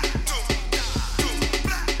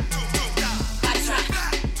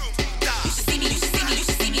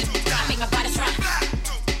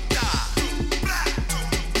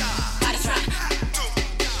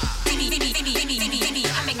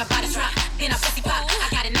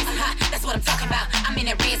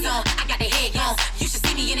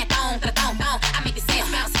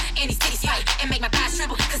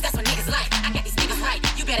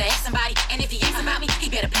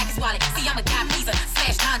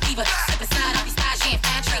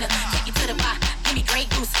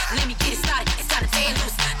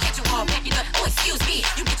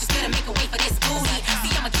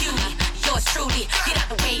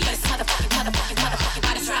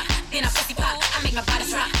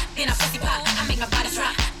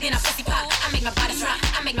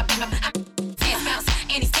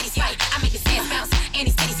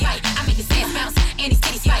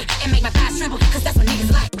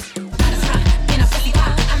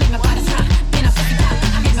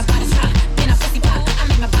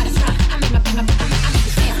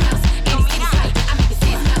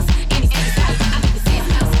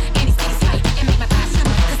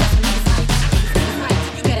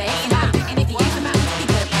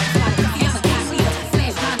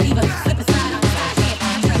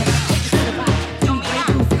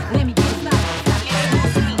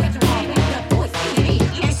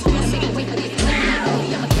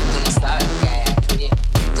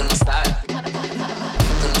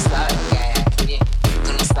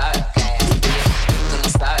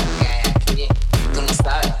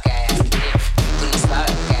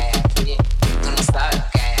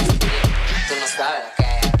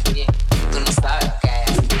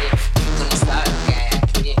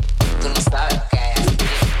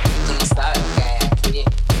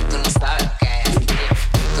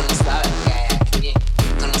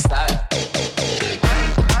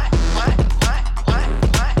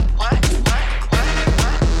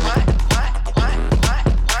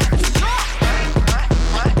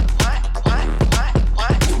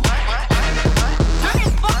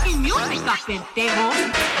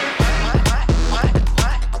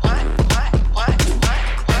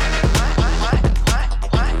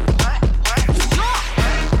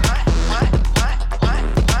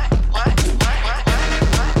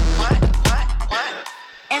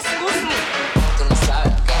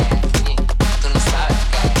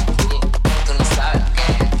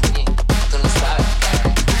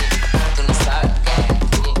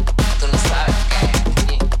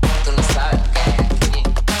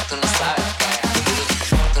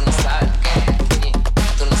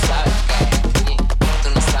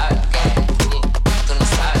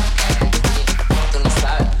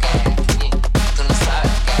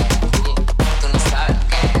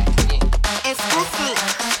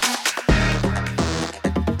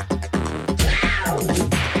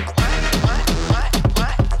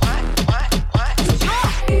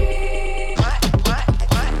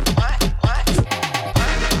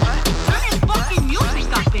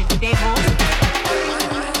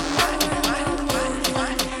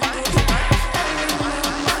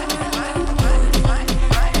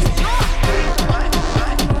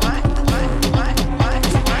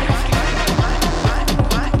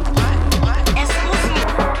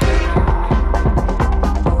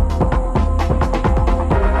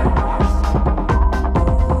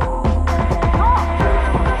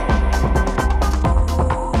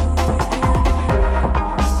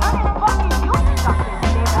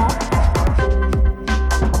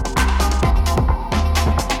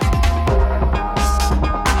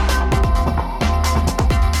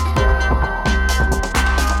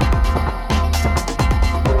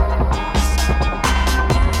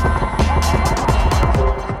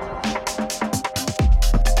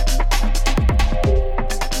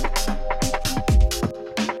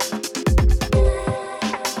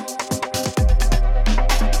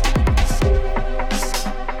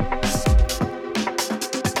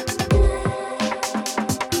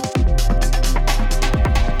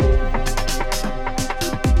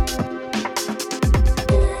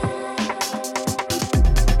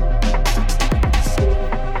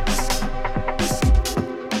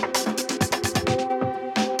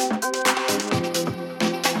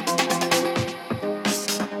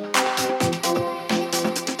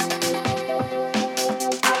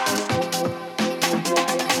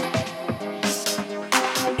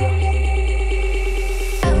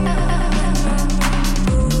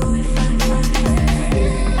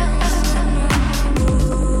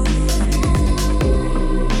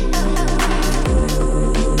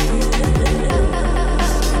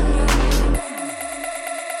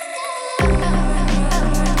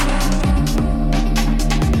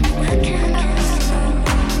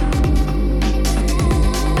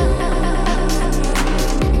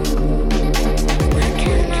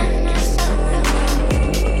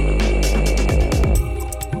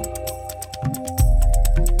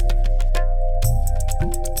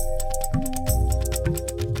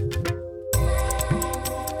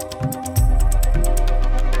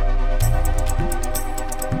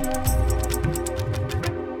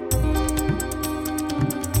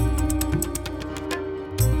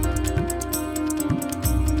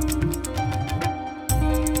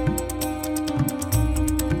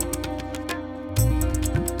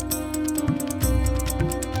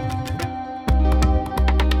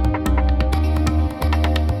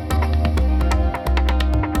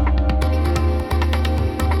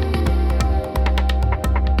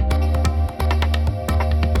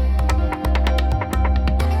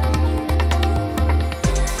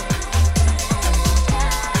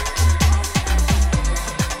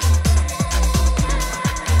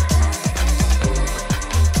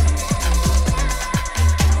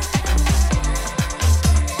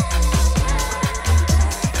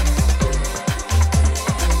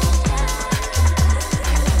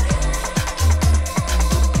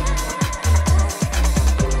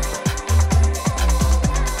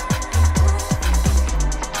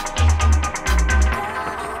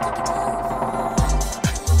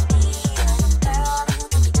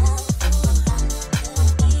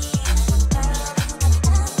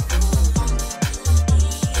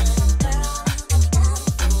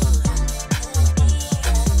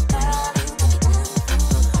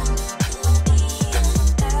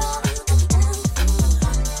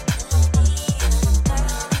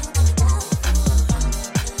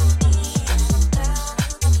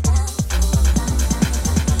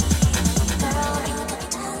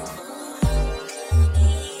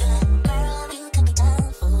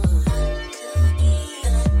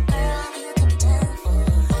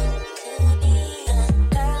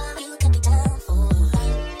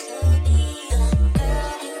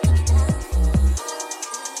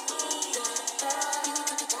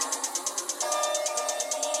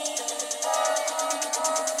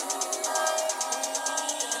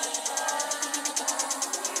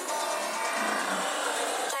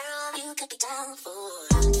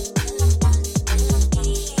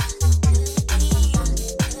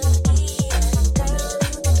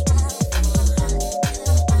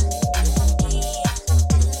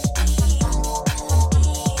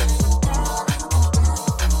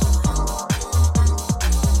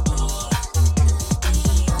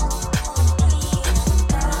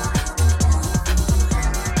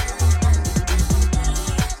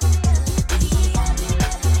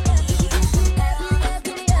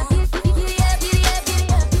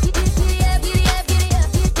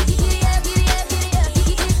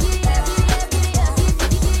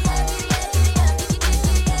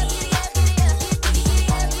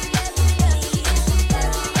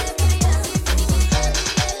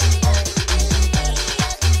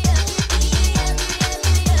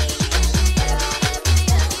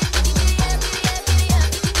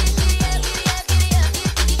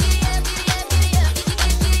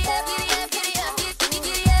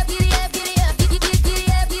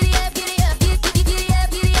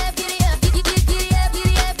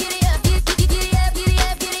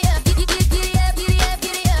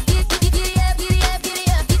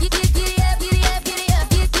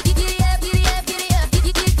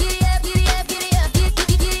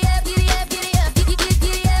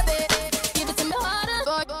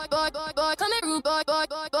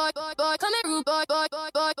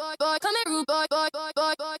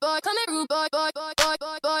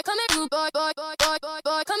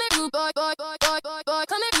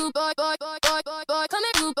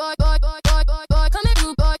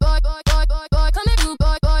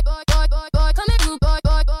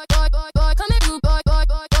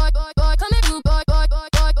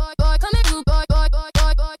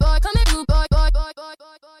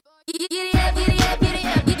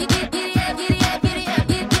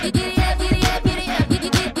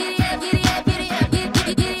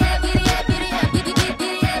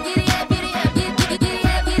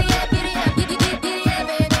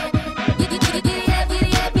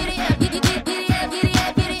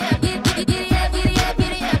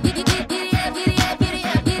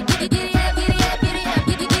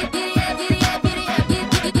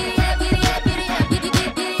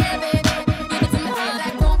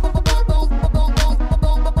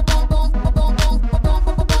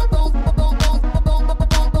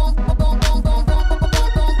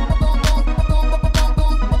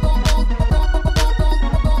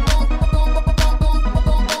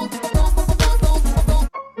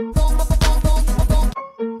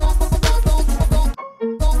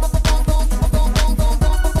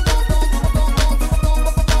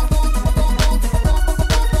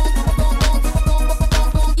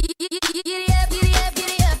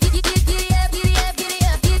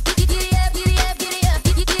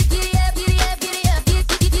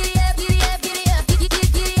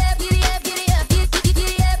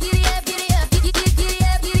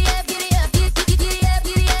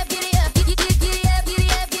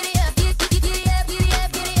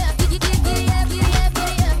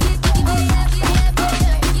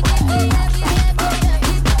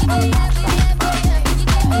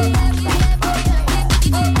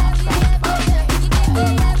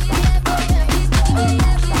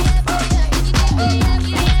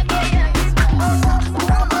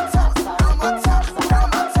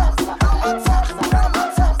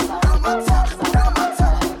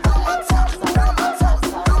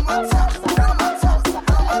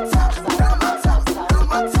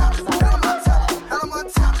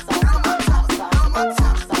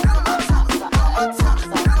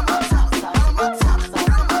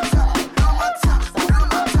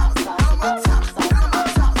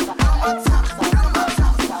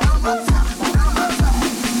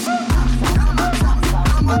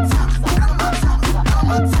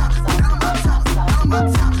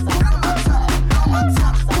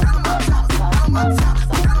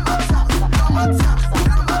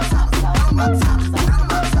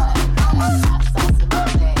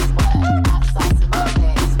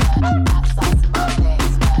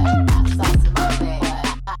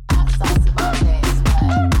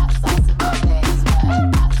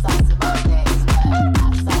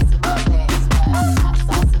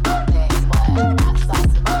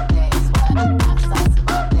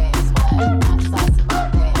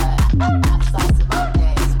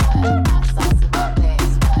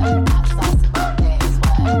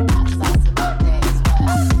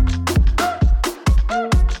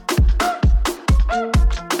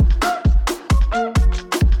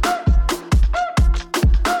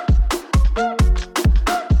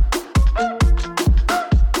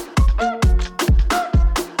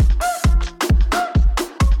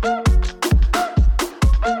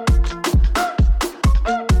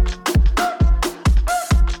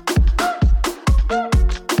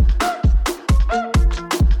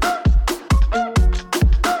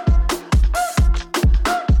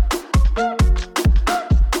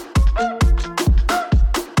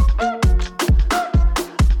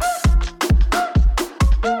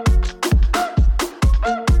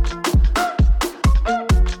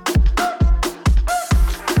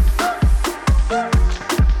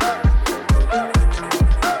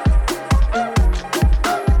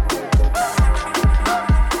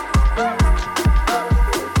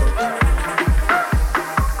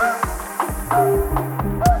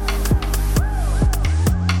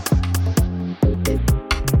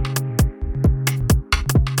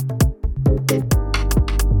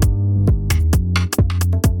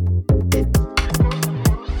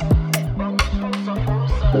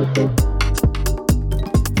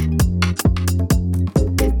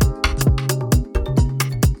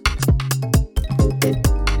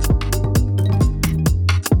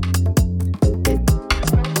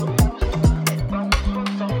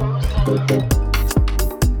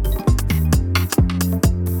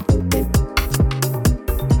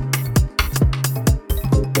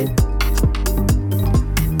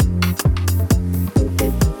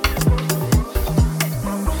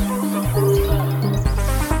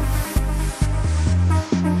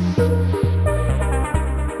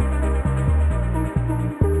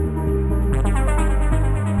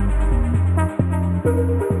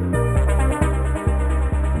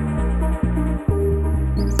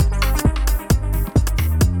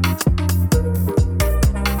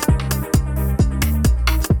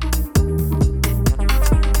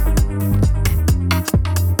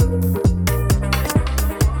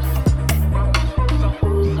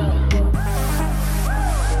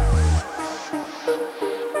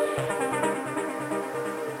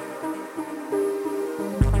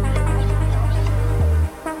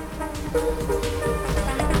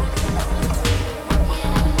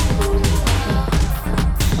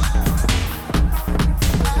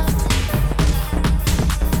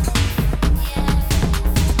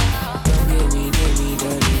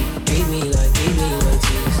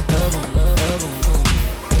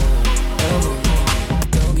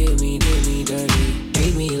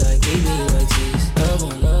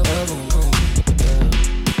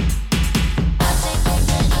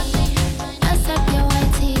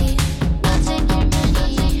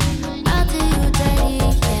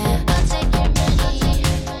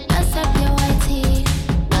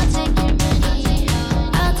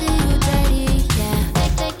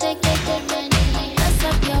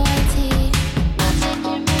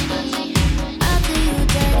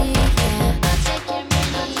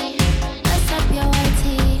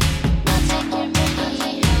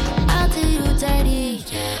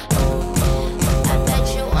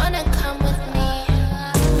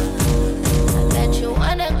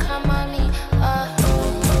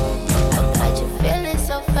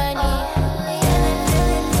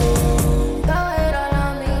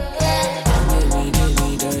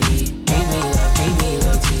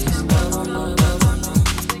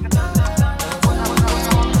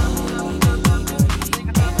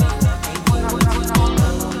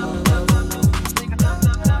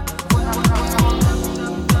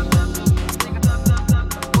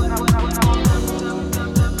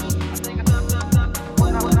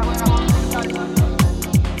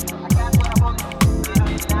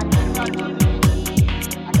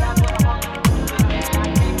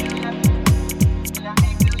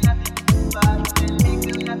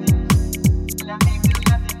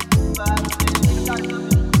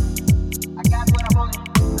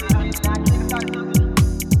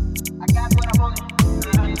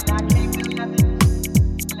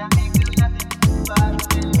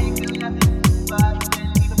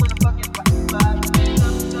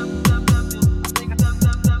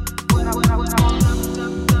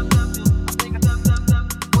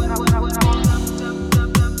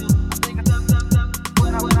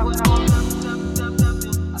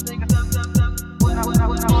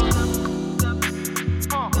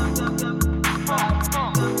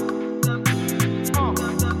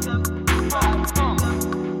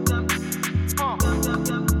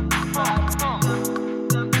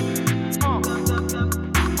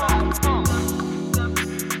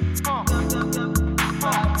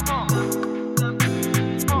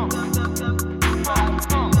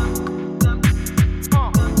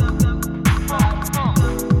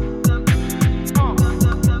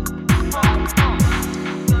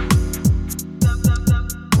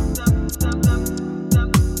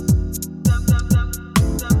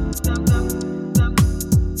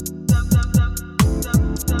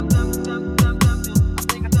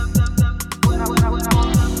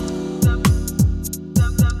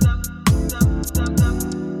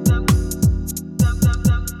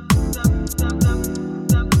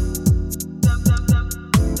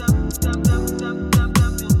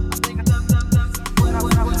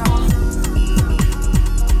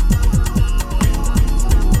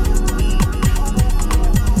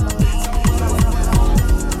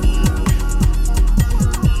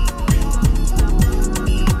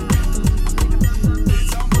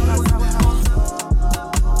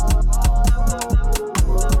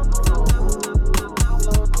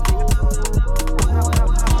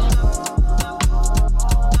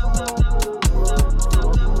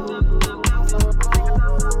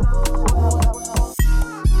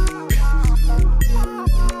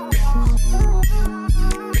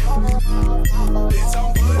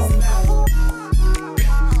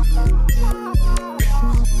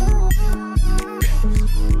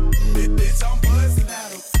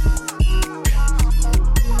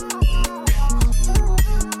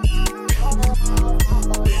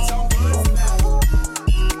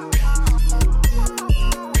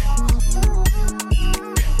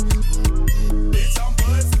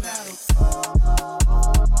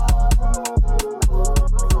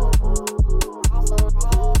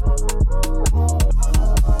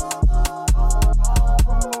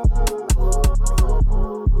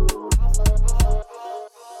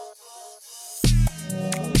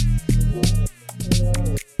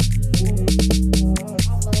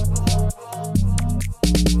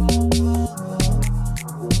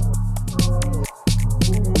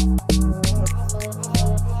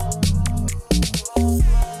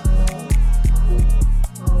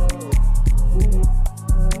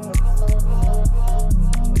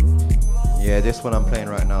 Yeah, this one I'm playing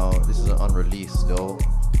right now, this is an unreleased still.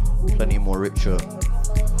 Plenty more richer.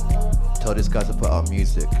 Tell this guy to put out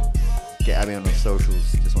music. Get at me on the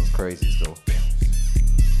socials. This one's crazy still.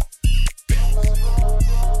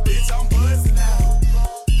 Bitch, I'm buzzing now.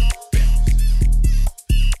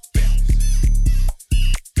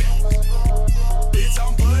 Bitch,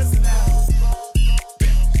 I'm buzzing now.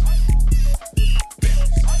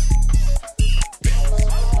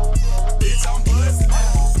 Bitch, I'm buzzing now.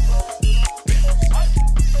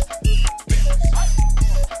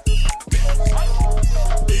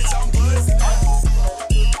 Bitch, I'm buzzing now.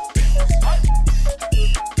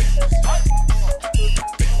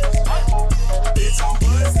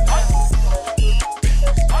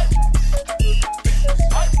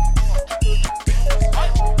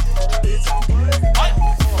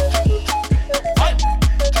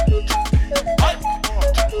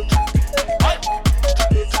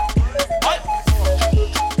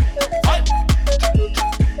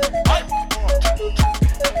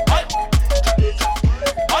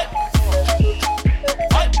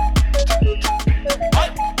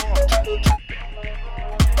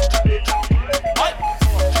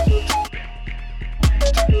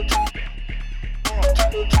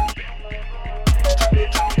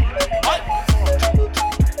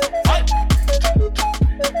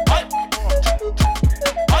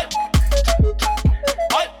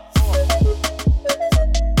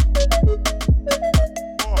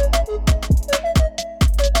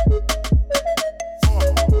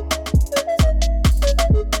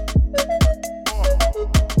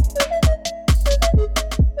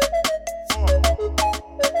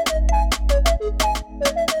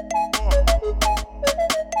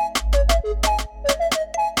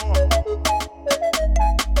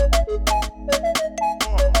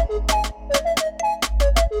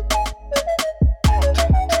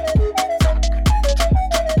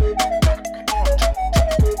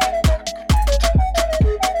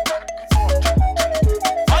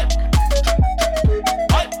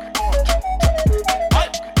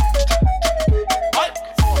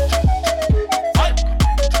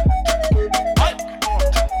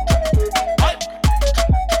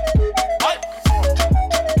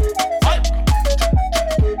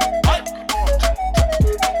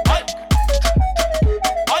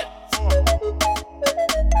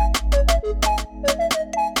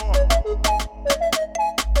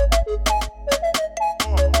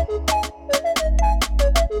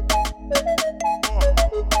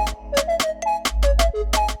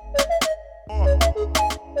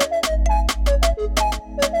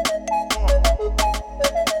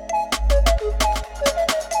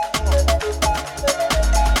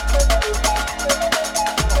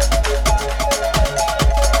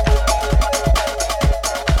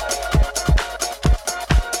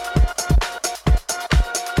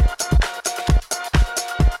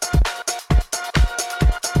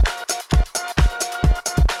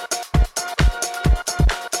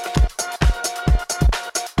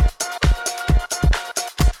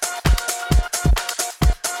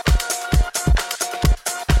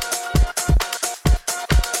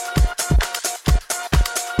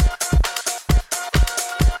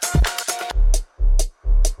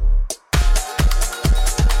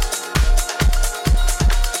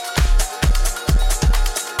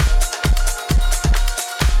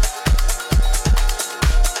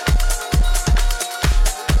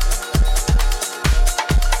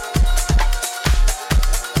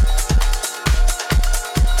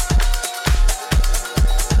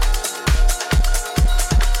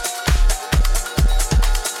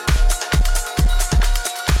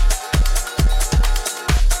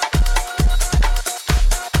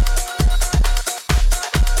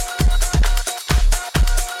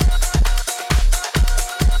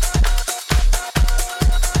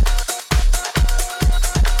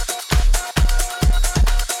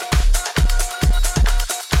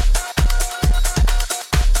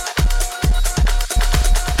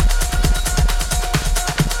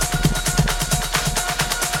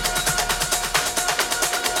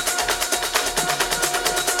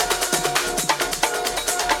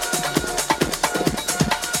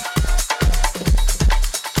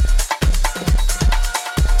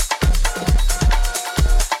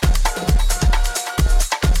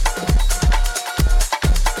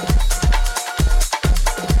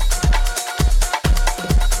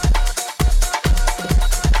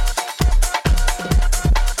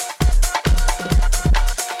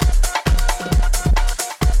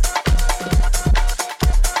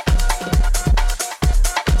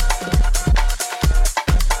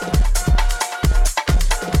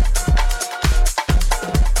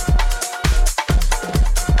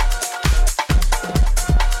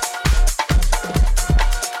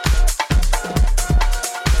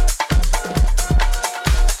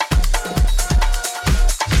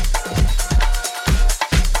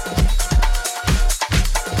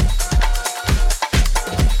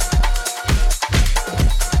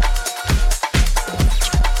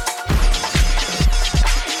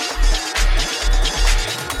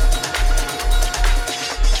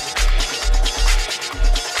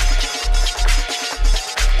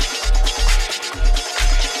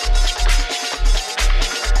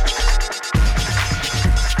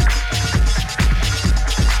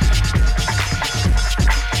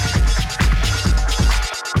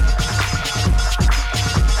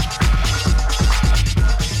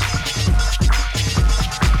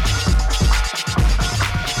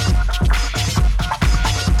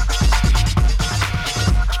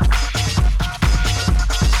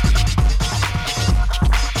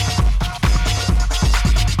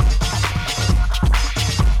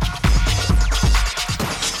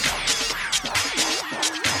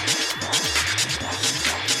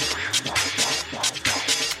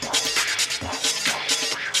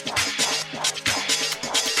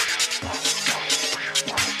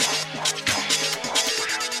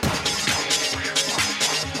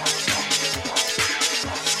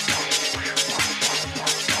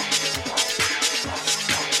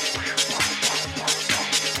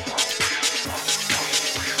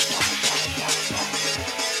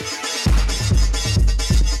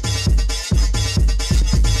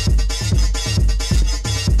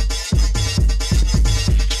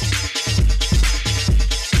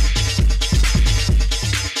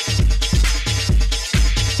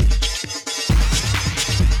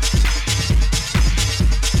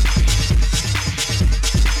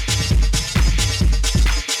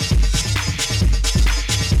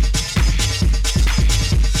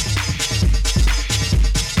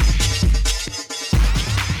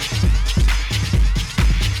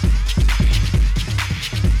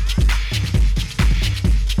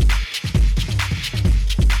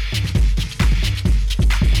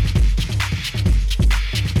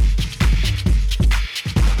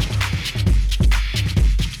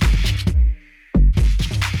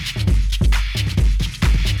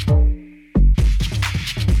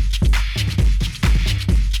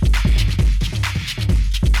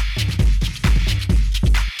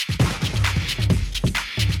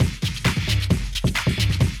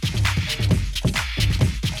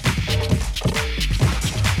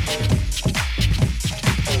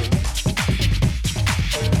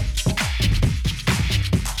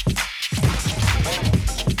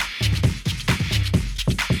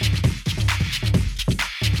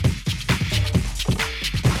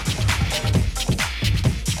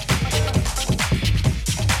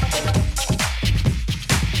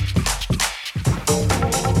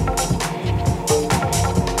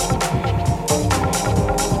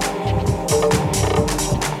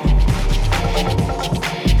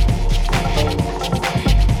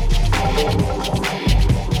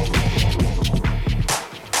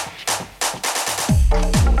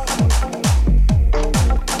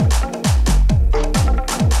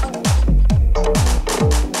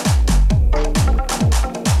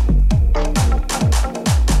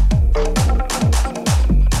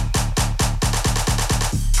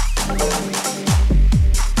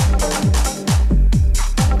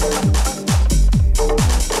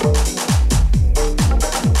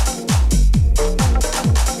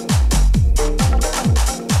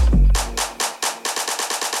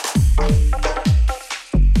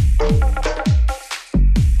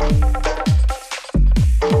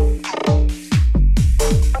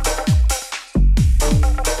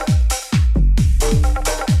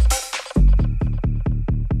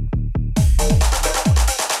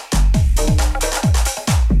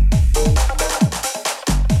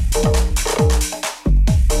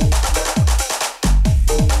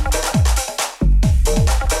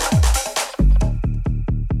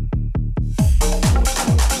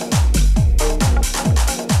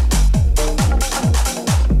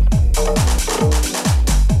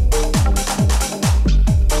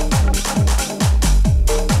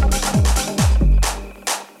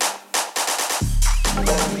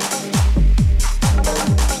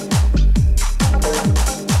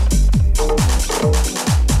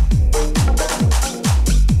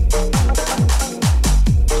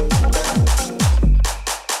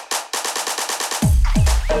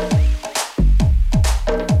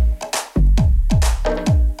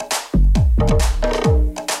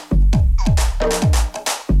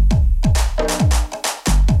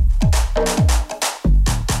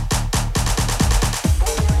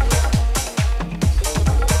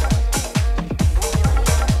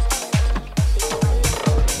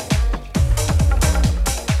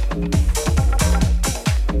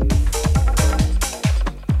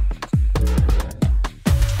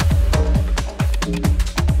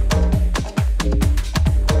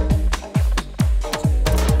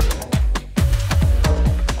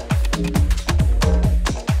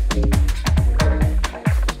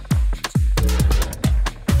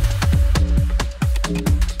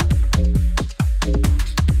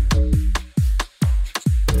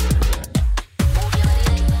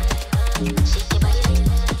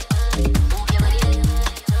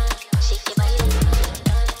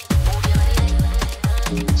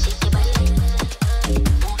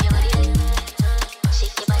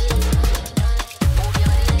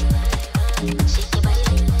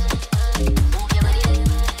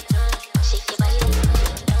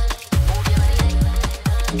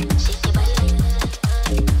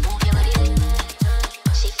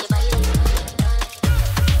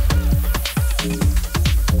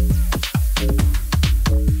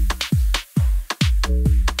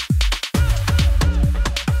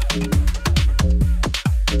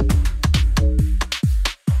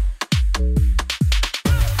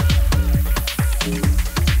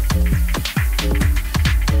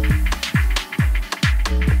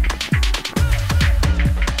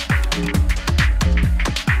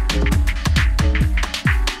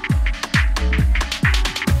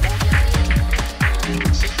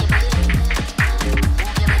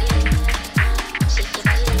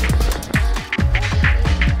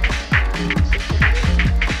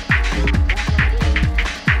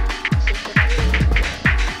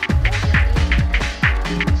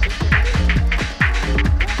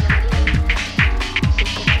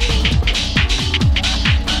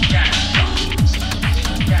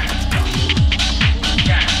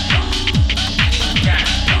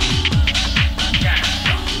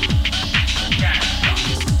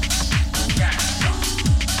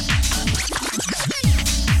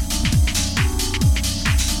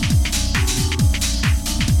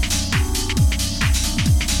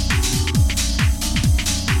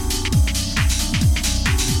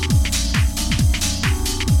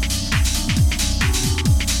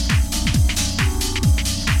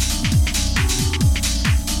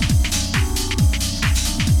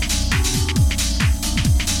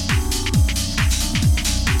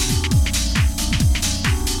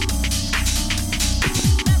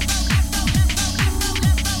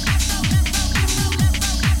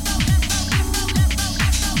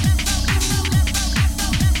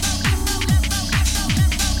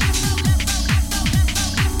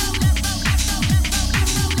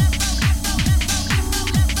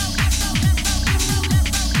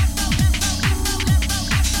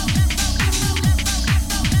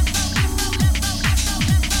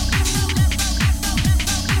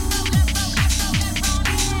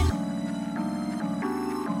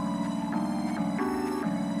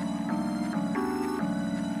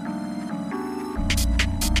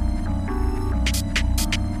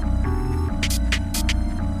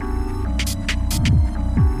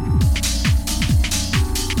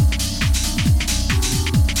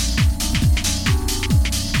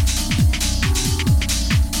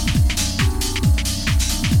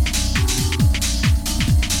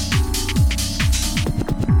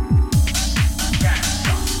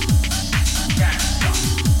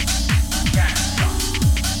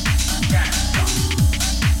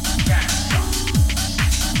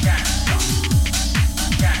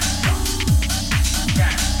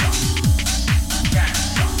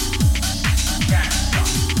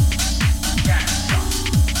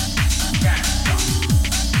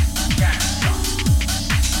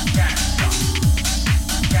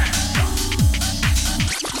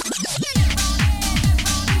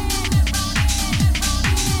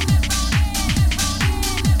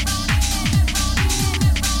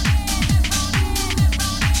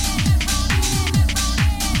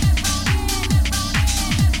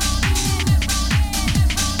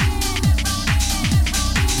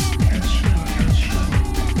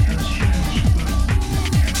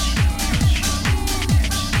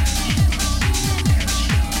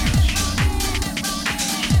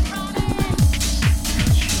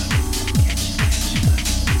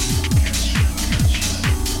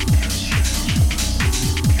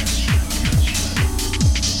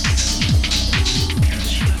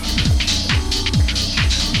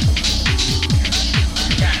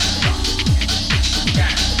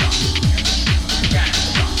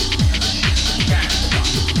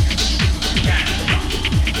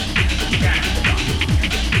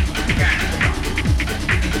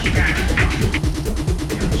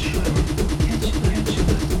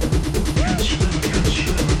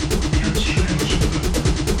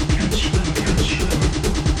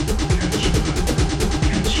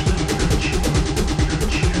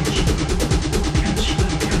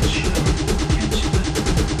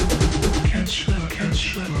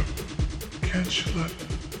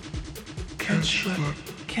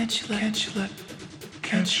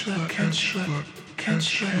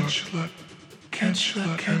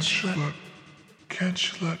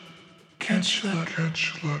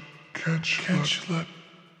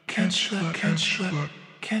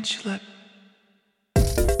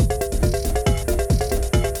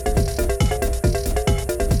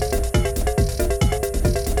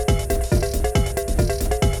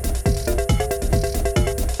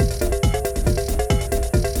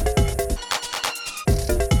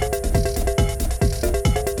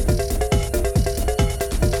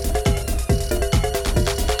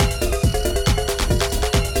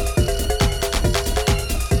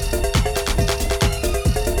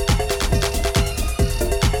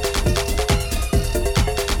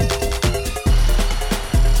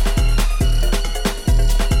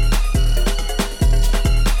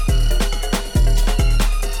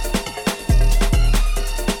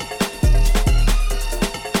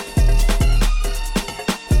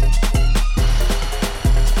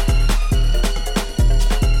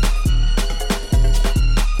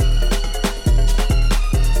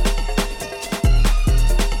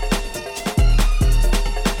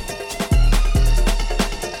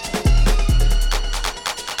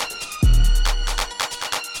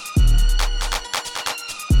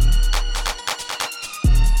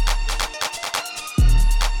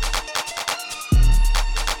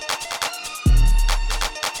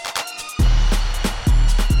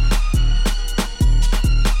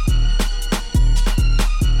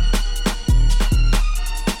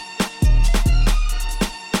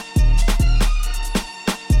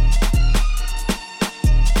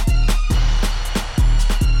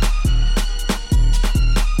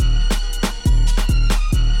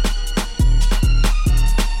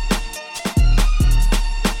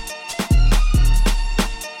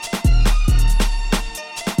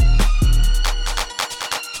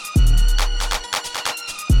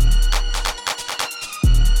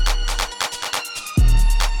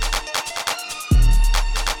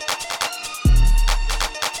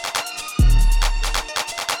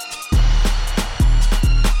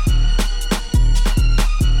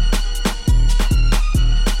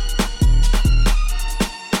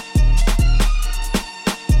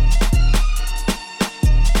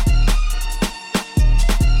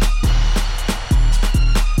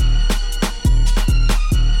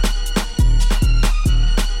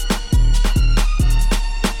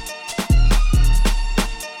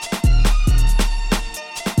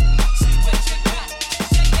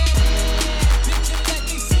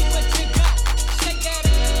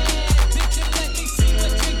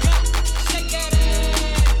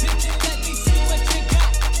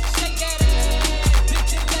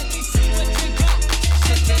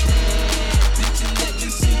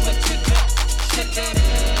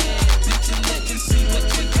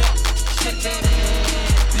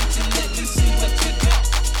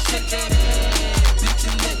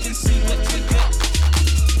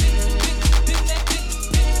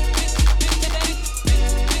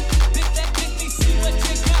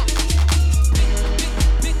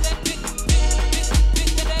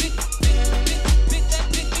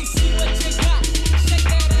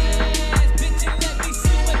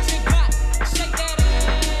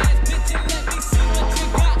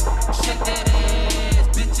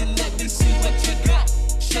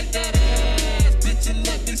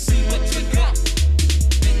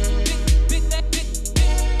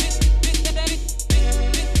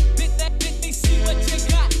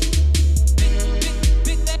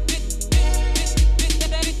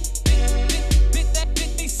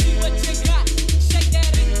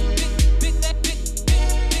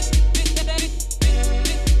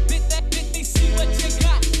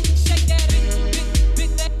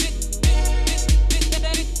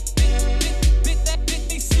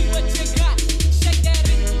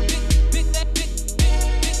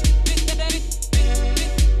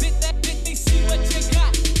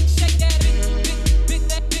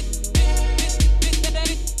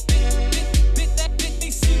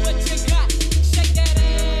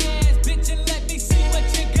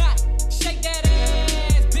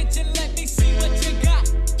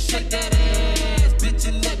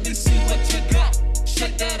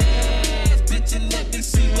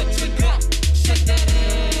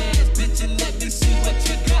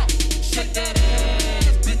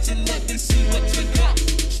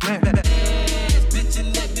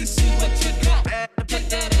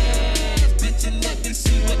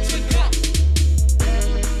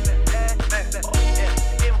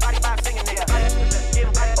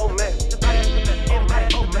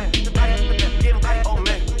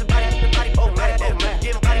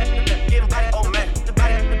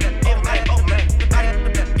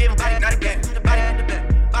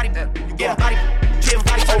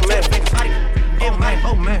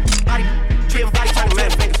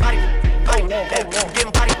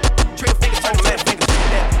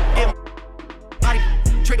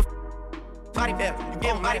 body, you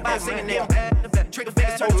getting body by singing them. Trigger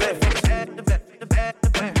fingers turn to twin fingers.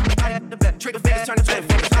 Trigger fingers turn to twin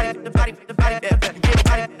fingers. Body, you getting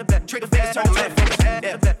body. Trigger fingers turn to twin fingers.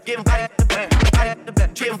 Getting body,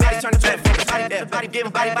 trigger fingers turn to twin fingers. Body,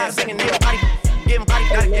 getting body by singing them. Body, getting body,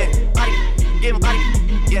 not again. Body, getting body,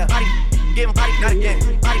 yeah. Body, getting body, not again.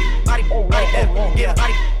 Body, yeah.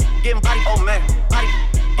 Body, getting body, oh man. Body,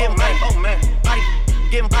 getting body, oh man. Body,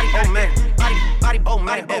 getting body, oh man. Body, oh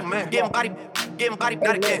man, oh man. Getting body,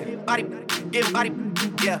 not again. Body, getting body,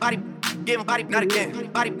 yeah. Body, getting body, not again.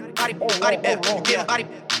 Body, yeah. Body,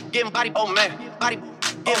 getting body, oh man. Body,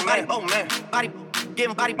 getting body, oh man. Body,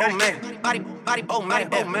 getting body, oh man. Body, oh man,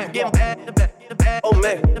 oh man. Getting oh man. Oh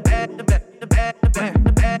man.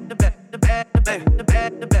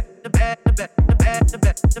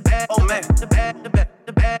 Oh man.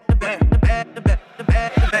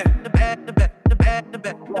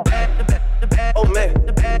 Oh man.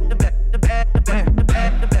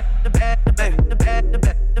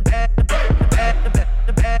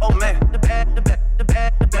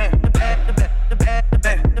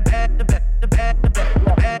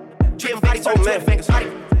 Trim body, oh man, fingers, body,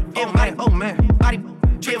 getting body, oh man, body,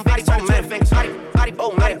 trim body, oh man, fingers, body,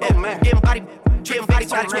 oh man, getting body, trim body,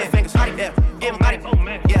 turn to fingers, body, yeah, getting body, oh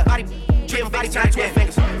man, yeah, body, trim body, turn to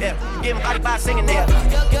fingers, yeah, getting body by singing there,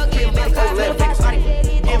 trim body, oh man, fingers, body,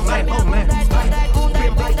 getting body, oh man, body,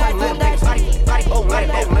 trim body, oh man, fingers, body, oh man,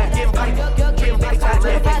 getting body, trim body, turn to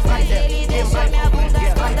fingers, body, yeah, getting body,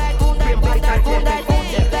 yeah, body, trim body, turn to fingers,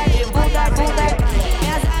 yeah, getting body,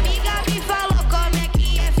 Minhas amigas me falou como é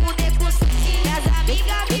que é fuder com sete. Minhas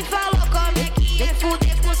amigas me falou como é que é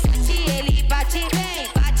fuder com sete. Ele bate bem,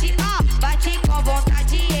 bate ó, bate com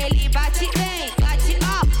vontade. Ele bate bem, bate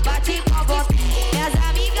ó, bate com vontade. Minhas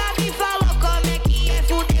amigas me falou como é que é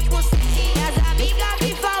fuder com sete. Minhas amigas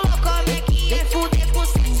me falou como é que é fuder com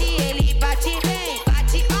sete. Ele bate bem,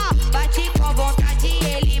 bate ó, bate com vontade.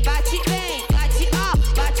 Ele bate bem, bate ó,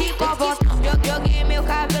 bate com vontade. Joguei meu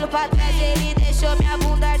cabelo pra trás, ele deixou minha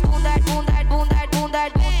bunda, bunda, bunda, bunda, bunda,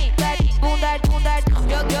 bunda, bunda.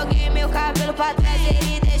 Joguei meu cabelo pra trás,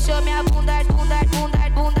 ele deixou minha bunda, bunda, bunda,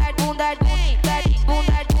 bunda, bunda, bunda,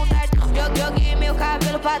 bunda. Joguei meu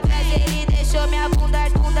cabelo pra trás, ele deixou minha bunda,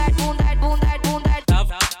 bunda, bunda, bunda, bunda.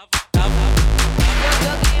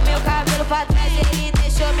 Joguei meu cabelo pra trás, ele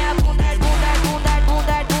deixou minha bunda, bunda, bunda,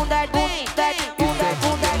 bunda, bunda, bunda, bunda,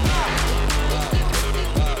 bunda.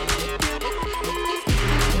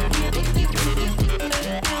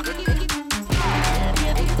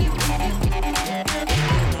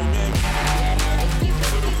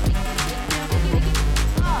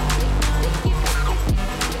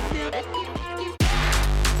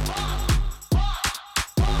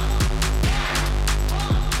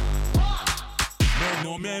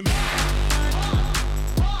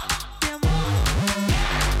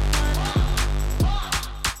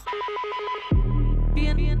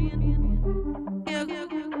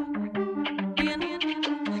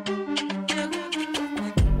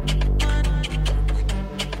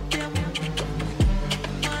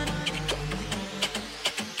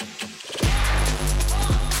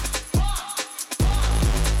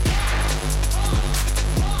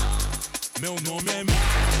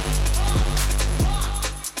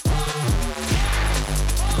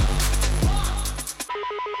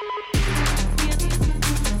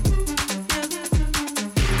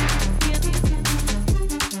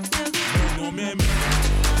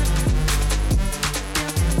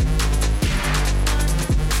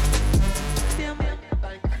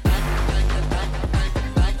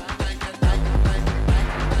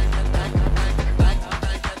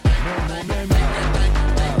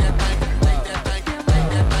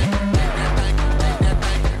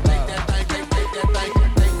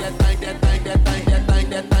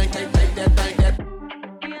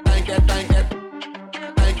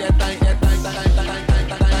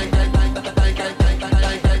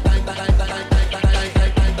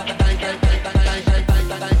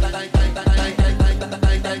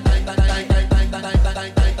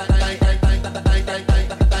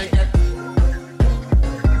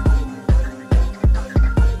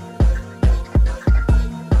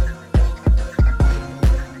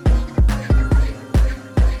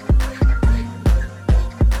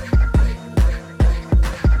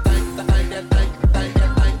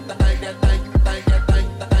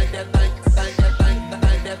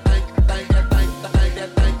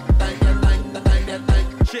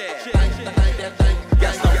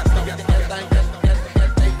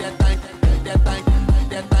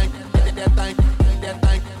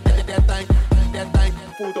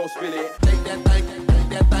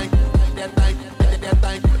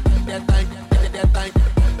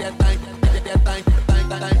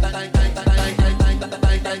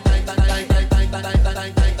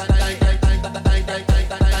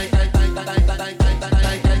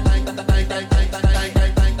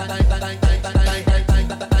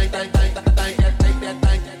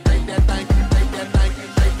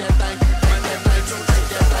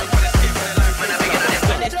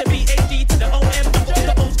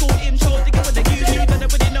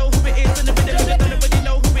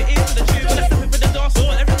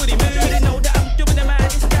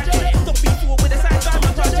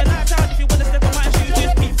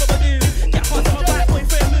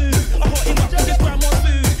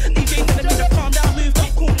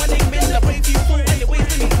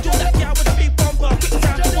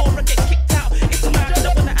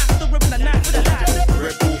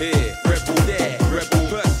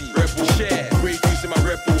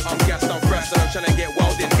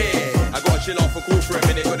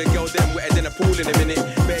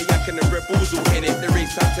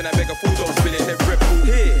 race packed and I beg a full dose spill it. Then Red Bull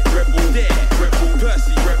here, Red Bull there, Red Bull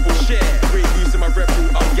Percy, Red Bull share. Great use in my Red Bull,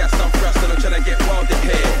 I'm gassed, I'm thrust and I'm trying to get wild in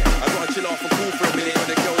here. I gotta chill off and cool for a minute. When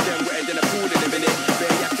the girl them wetter than a pool in a minute.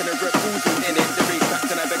 Bare yak and the Red Bulls all in it. The race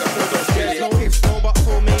packed and I beg a full dose spill it. No ifs, no buts,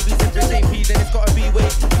 or maybe. If it's ain't P, then it's gotta be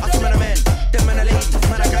weight. Us man a men, them man a ladies.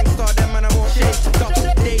 Man a gangster, them man a more shake. Dark,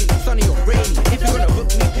 daily, sunny or rainy. If you're gonna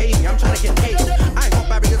book me, pay me. I'm trying to get paid. I ain't got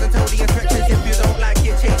barriers and tell the inspectors if you don't like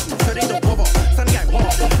it, chase me. So they don't bother. Sunny ain't hot.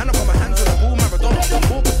 And I got my hands on the ball, Maradona.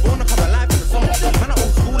 August born, I come alive in the summer. Man, I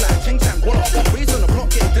old school like Ching Chang Walla. Raised on the block,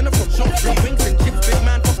 getting dinner from shop. Free wings and chips, big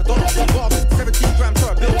man, cost $1. Got 17 grams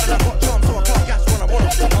for a bill, and I got charms, so I got gas when I want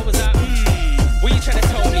it. I was like, what you trying to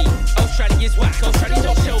tell me? Australia is whack, Australia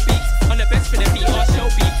don't show beats. On the best for the beat, our show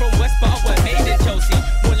beat. From West, but I weren't made in Chelsea.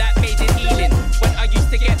 More like made in Ealing. When I used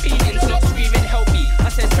to get beatings, not screaming help me. I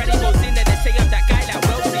said Australia goes in there, they say I'm that guy like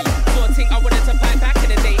Wealthy. Sort of thing I wanted to buy back in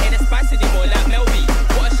the day, ain't a spice anymore like Melby.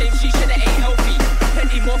 What a shame she should've ate healthy.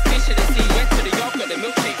 Plenty more fish in the sea. Went to the yard, got the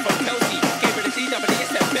milkshake from Kelsey. Gave her the DW, it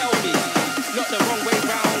said Belmy. Not the wrong way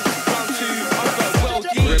round. Round two, I'm going well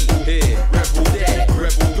deep. Red Bull here, Red Bull there,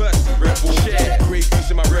 Red Bull Percy, Red Bull share. Great use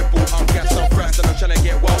in my Red Bull, I'm gassed, I'm thrust and I'm trying to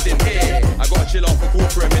get wild in here. I gotta chill off and cool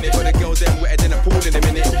for a minute, but the girl them wetter than a pool in a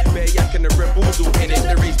minute. Bare yak and the Red Bulls all in it.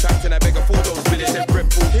 The race packed and I beg a full dose spill it. Then Red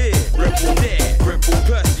Bull here, Red Bull there, Red Bull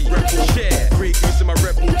Percy, Red Bull share. Great use in my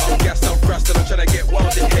Red Bull, I'm gassed, I'm thrust and I'm trying to get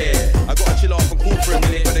wild in here. I gotta chill off and cool for a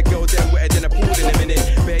minute, but the girl them wetter than a pool in a minute.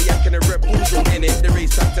 Bare yak and the Red Bulls all in it. The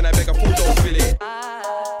race packed and I beg a full dose spill it.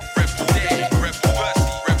 Red Bull there, Red Bull Percy,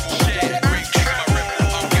 Red Bull share. Great use in my Red Bull,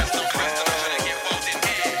 I'm gassed, I'm thrust and I'm trying to get wild in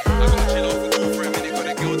here. I gotta chill off and cool for a minute, but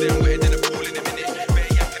the girl them wetter than a pool in a minute.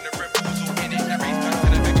 Bare yak and the Red Bulls all in it. The race packed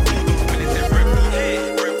and I beg a full dose spill it. Then Red Bull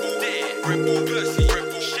here, Red Bull there, Red Bull Percy, Red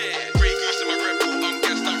Bull share. Great use in my Red Bull, I'm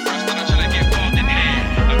gassed, I'm thrust and I'm trying to get wild in here.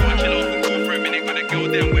 I gotta chill off and cool for a minute, but the girl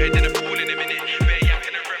them wetter than a pool in a minute.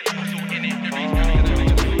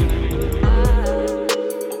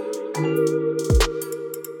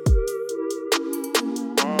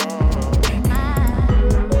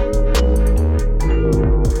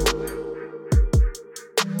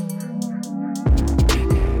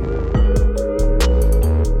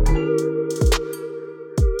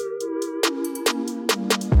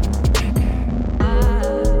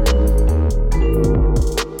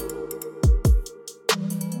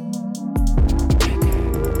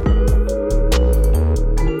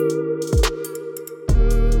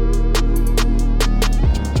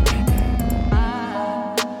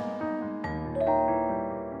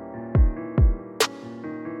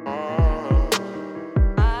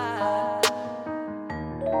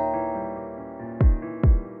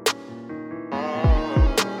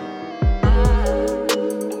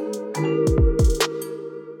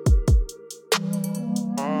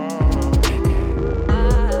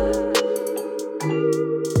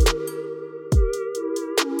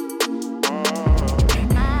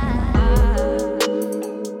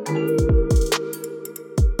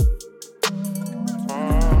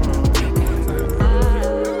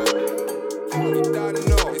 Bare yak and the Red Bulls all in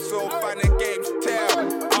it. The race packed and I beg a full dose spill it.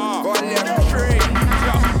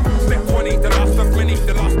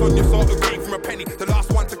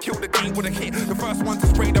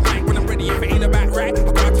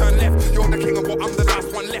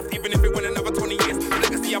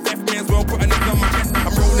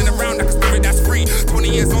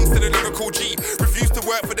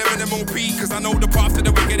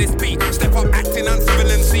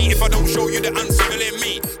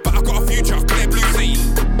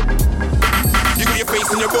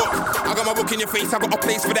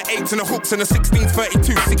 And the hooks and the 16,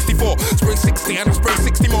 32, 64. Spray 60 and I spray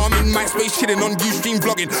 60 more. I'm in MySpace chilling on Ustream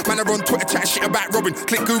vlogging. Man, I run Twitter chat shit about Robin.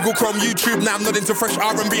 Click Google Chrome, YouTube. Now I'm nodding to fresh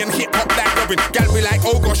R&B and hip hop like Robin. Gal be like,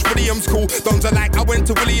 oh gosh, Williams cool. Dons are like, I went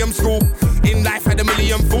to Williams school. In life had a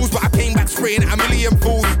million fools, but I came back spraying at a million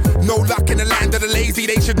fools. No luck in the land of the lazy.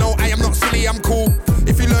 They should know I am not silly, I'm cool.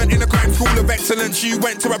 If you learned in a crime school of excellence, you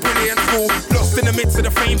went to a brilliant school. Lost in the midst of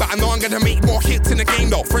the fame, but I know I'm gonna make more hits in the game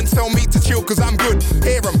though. Friends tell me to chill cause I'm good.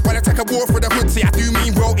 Hear 'em, when I take a war for the hood, see I do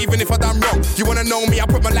mean well even if I done wrong. You wanna know me, I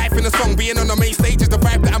put my life in a song. Being on the main stage is the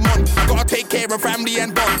vibe that I'm on. I gotta take care of family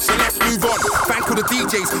and bonds, so let's move on. Thank all the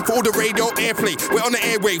DJs for all the radio airplay. We're on the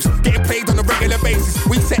airwaves, getting played on a regular basis.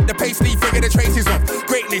 We set the pace, leave figure the traces of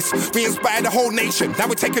greatness. We inspire the whole nation, now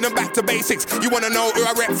we're taking them back to basics. You wanna know who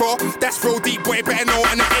I rep for? That's real deep, boy, better know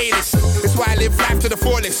and the A-list. It's why I live life to the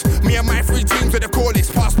fullest. Me and my 3 teams with the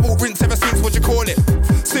callest. Passport rinse ever since, what you call it?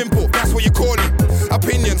 Simple, that's what you call it.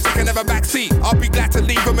 Opinions, I can have a backseat. I'll be glad to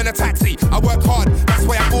leave them in a taxi. I work hard, that's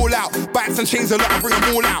why I ball out. Bats and chains a lot, I bring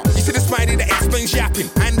them all out. You see the smiley that explains yapping.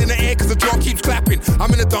 Hand in the air cause the jaw keeps clapping.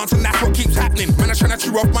 I'm in the dance and that's what keeps happening. Man, I'm trying to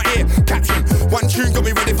chew off my ear. Caption. One tune got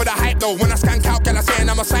me ready for the hype though. When I skank out, girl, I saying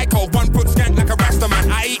I'm a psycho. One foot skank like a Rasta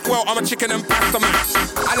man. I eat well, I'm a chicken and pasta man.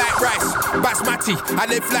 I like rice, basmati, I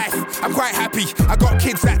live life. I'm quite happy. I got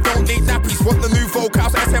kids that don't need nappies. Want the new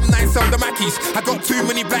vocals, SM9 sell the Mackies. I got too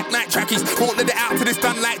many black night trackies. Won't let it out till it's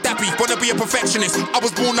done like Dappy. Wanna be a perfectionist. I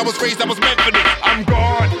was born, I was raised, I was meant for this. I'm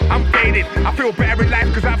gone, I'm faded. I feel better in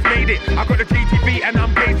life cause I've made it. I got the GTV and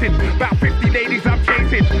I'm pacing. About 50 ladies I'm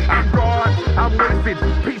chasing. I'm gone, I'm wasted.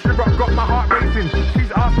 Pizza Rock got my heart racing.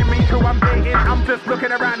 She's asking me who I'm dating. I'm just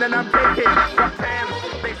looking around and I'm taking. Got tens,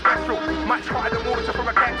 they special. Much hotter than water from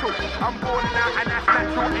a kettle. I'm balling out and that's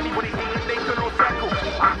natural. Anybody hating, they can all settle.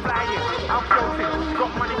 I'm flying, I'm floating.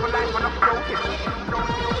 Got money for life when I'm broken.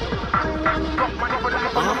 Got money for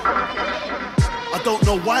life when I'm broken. I don't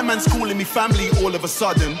know why man's calling me family all of a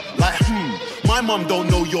sudden. Like, my mum don't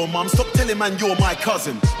know your mum. Stop telling man you're my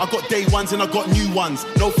cousin. I got day ones and I got new ones.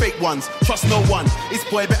 No fake ones, trust no one. This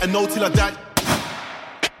boy better know till I die.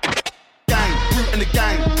 Gang, root in the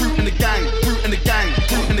gang, root in the gang, root in the gang,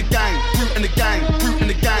 root in the gang, root in the gang, root in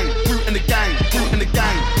the gang, root in the gang, root in the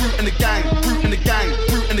gang, root in the gang, root in the gang,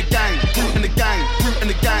 root in the gang, root in the gang, root in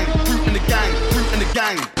the gang, root in the gang, root in the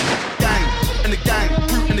gang, gang, in the gang,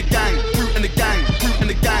 root in the gang, root in the gang, root in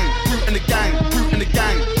the gang, root in the gang, root in the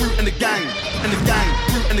gang, root in the gang, in the gang,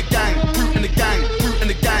 root in the gang, root in the gang, root in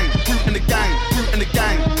the gang, root in the gang, root in the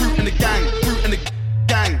gang, root in the gang, root in the gang,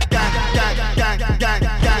 gang, gang, gang, gang, gang, gang,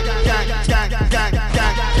 gang, gang, gang, gang,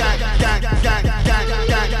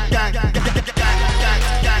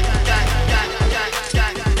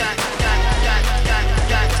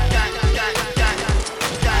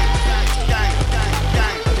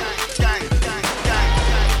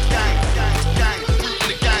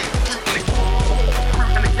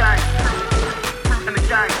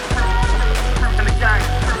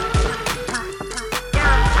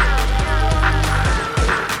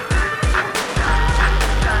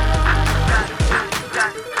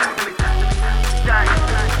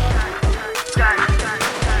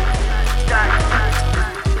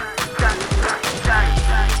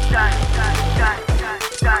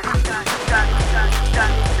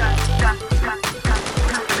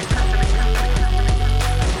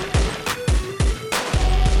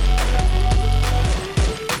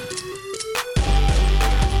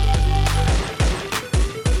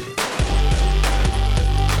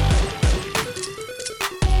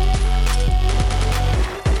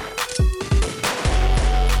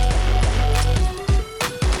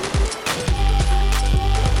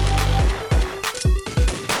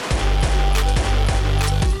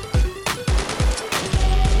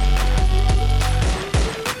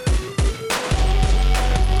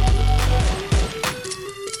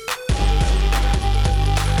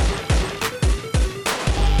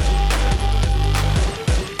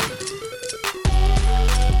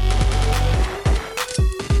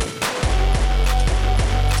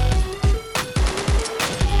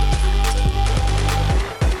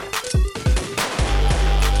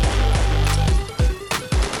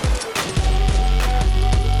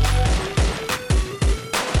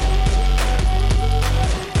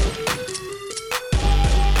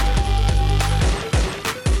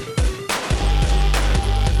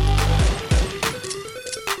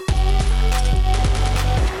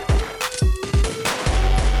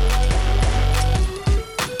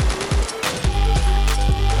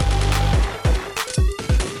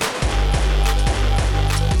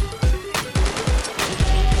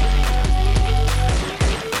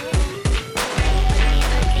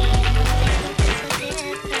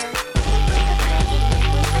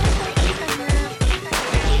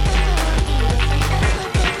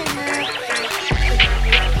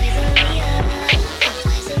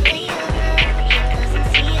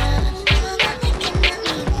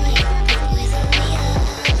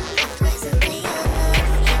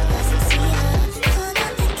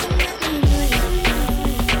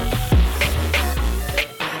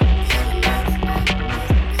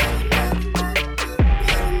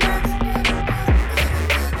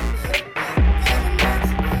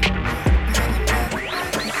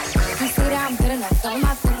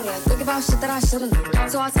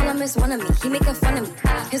 So I tell him it's one of me. He making fun of me.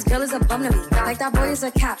 His girl is a bum to me. Like that boy is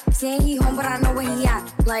a cap. Saying he home, but I know where he at.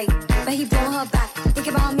 Like, bet he blowing her back. Think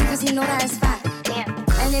about me cause he know that it's fat. Damn.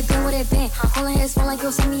 And it been what it been. Calling his phone like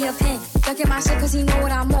he'll send me a pin. Ducking my shit cause he know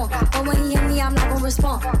what I'm on. But when he hit me, I'm not gonna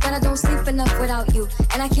respond. Then I don't sleep enough without you.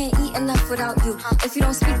 And I can't eat enough without you. If you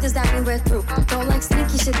don't speak, does that mean we're through? Don't like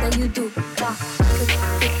sneaky shit that you do.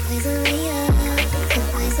 Ways a way up, the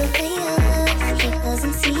ways a way up. He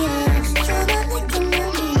doesn't see us. You're not looking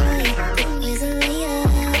at me right. The ways a way up,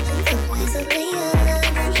 the ways a way up.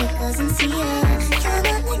 to you. You're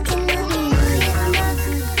not looking at me.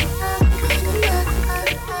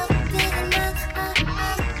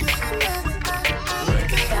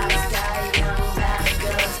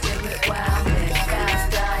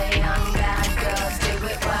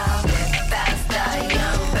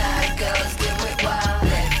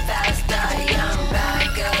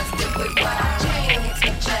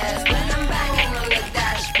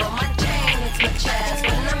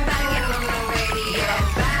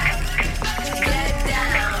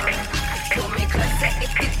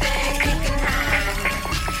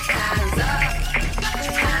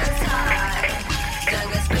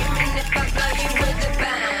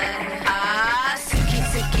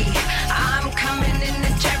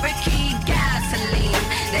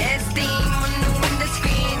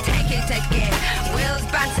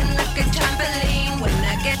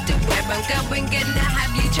 I'm going to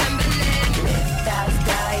have you trembling. Live fast,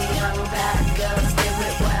 die young, bad girls do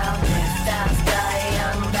it well. Live fast, die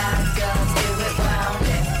young, bad girls do it well.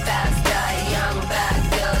 Live fast, die young, bad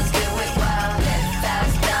girls do it well. Live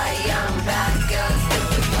fast, die young, bad girls do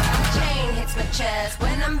it well. Chain hits my chest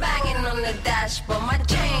when I'm banging on the dashboard. My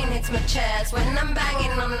chain hits my chest when I'm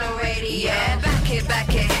banging on the radio. Yeah,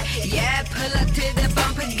 back it, yeah, pull up to the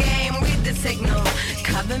bumper game with the signal.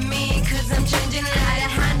 Cover me, cause I'm changing how to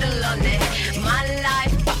handle on it. My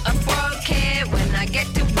life, but I broke it. When I get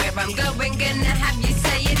to where I'm going, gonna have you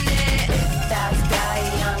saying it. Live fast, die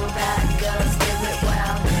young, bad girls do it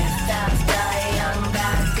well. Live fast, die young,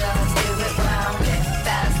 bad girls do it well. Live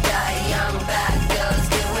fast, die young, bad girls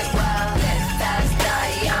do it well. Live fast,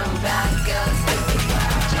 die young, bad girls do it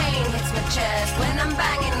well. Chain hits my chest when I'm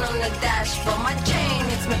banging on the dashboard. My chain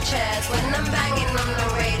hits my chest when I'm banging on the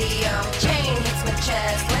radio. Chain hits my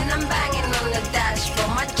chest when I'm banging on the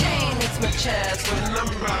dashboard. My chain hits my chest when I'm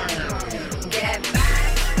banging. Get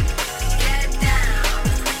back, get down.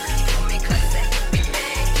 Pull me closer, hit me,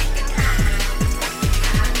 man, you can hide.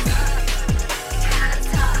 Hands up, hands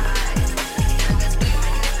high. Tongues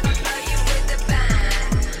screaming if I blow you with the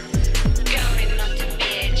band. Going up to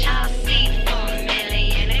bitch, I'll see for a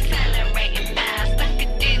million. Accelerating fast, I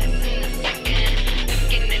could do this in a second.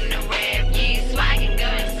 Looking in the rear view, swagging,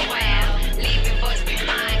 going swell. Leaving boys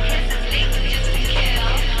behind, kisses legal just to kill.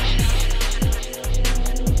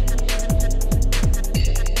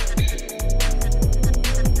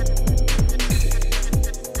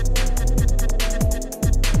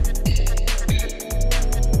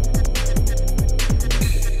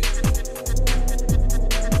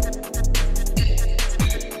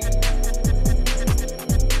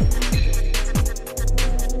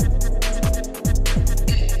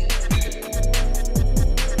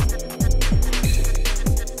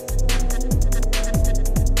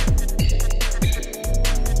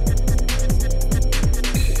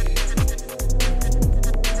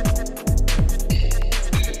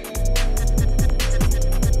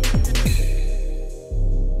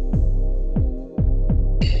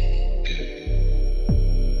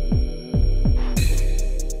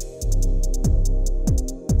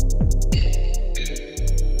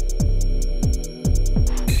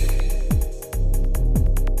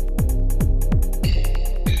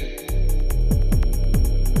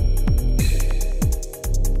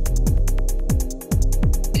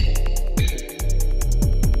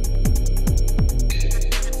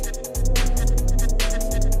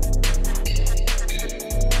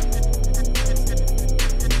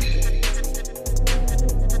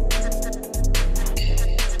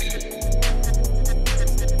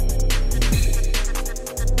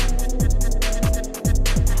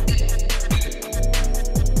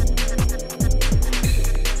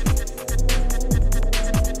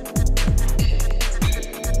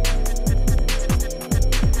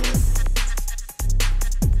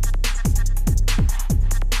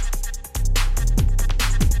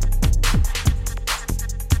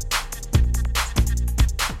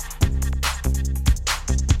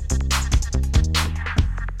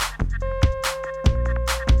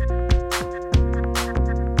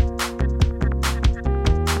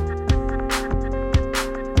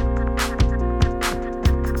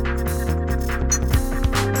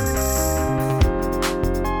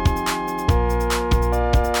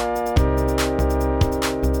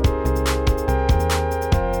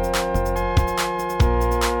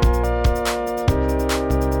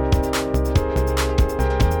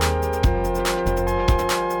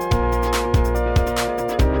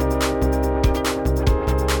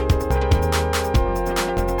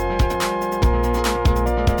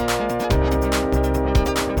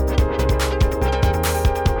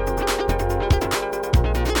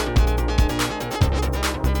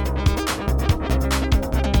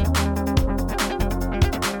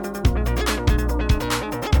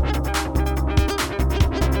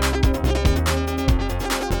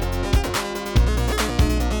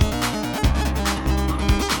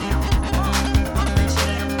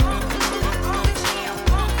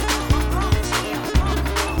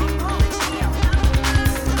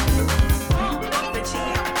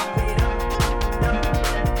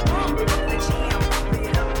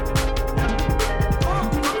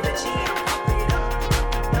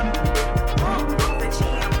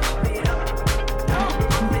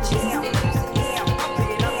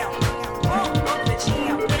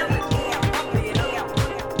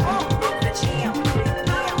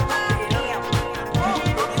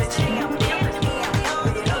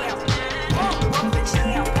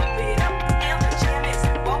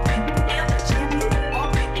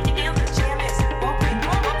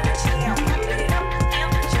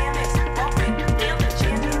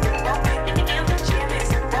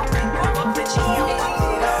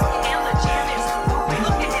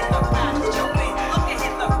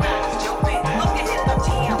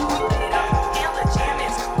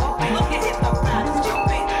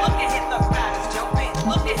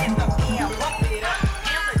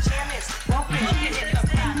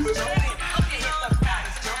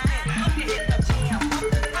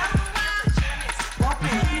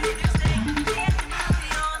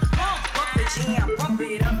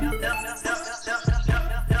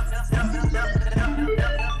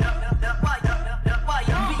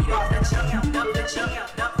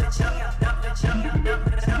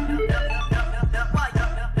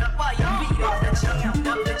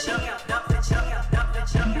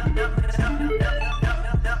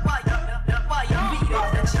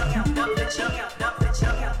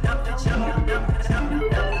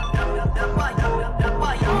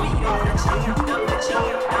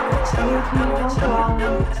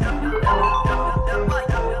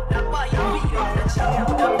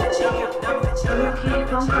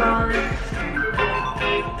 on calling.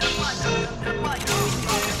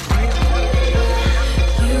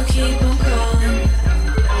 You keep on calling.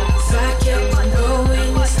 'Cause I kept on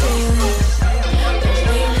going, you're stealing. Don't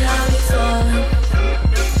think I'll be falling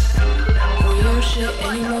for your shit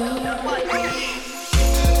anymore.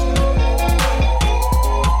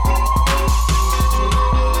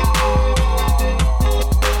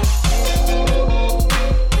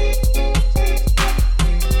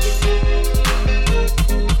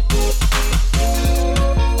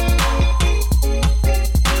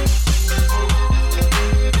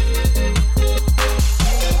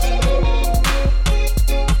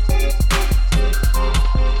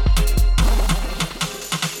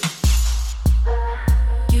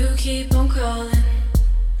 Keep on calling,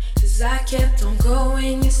 'cause I kept on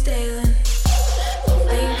going, you're stealing. Don't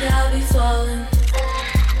think I'll be falling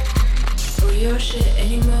for your shit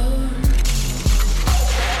anymore.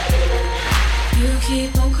 You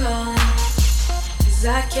keep on calling, 'cause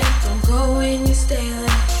I kept on going, you're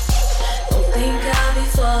stealing. Don't think I'll be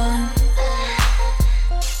falling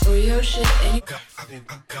for your shit anymore. You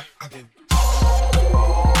keep on calling.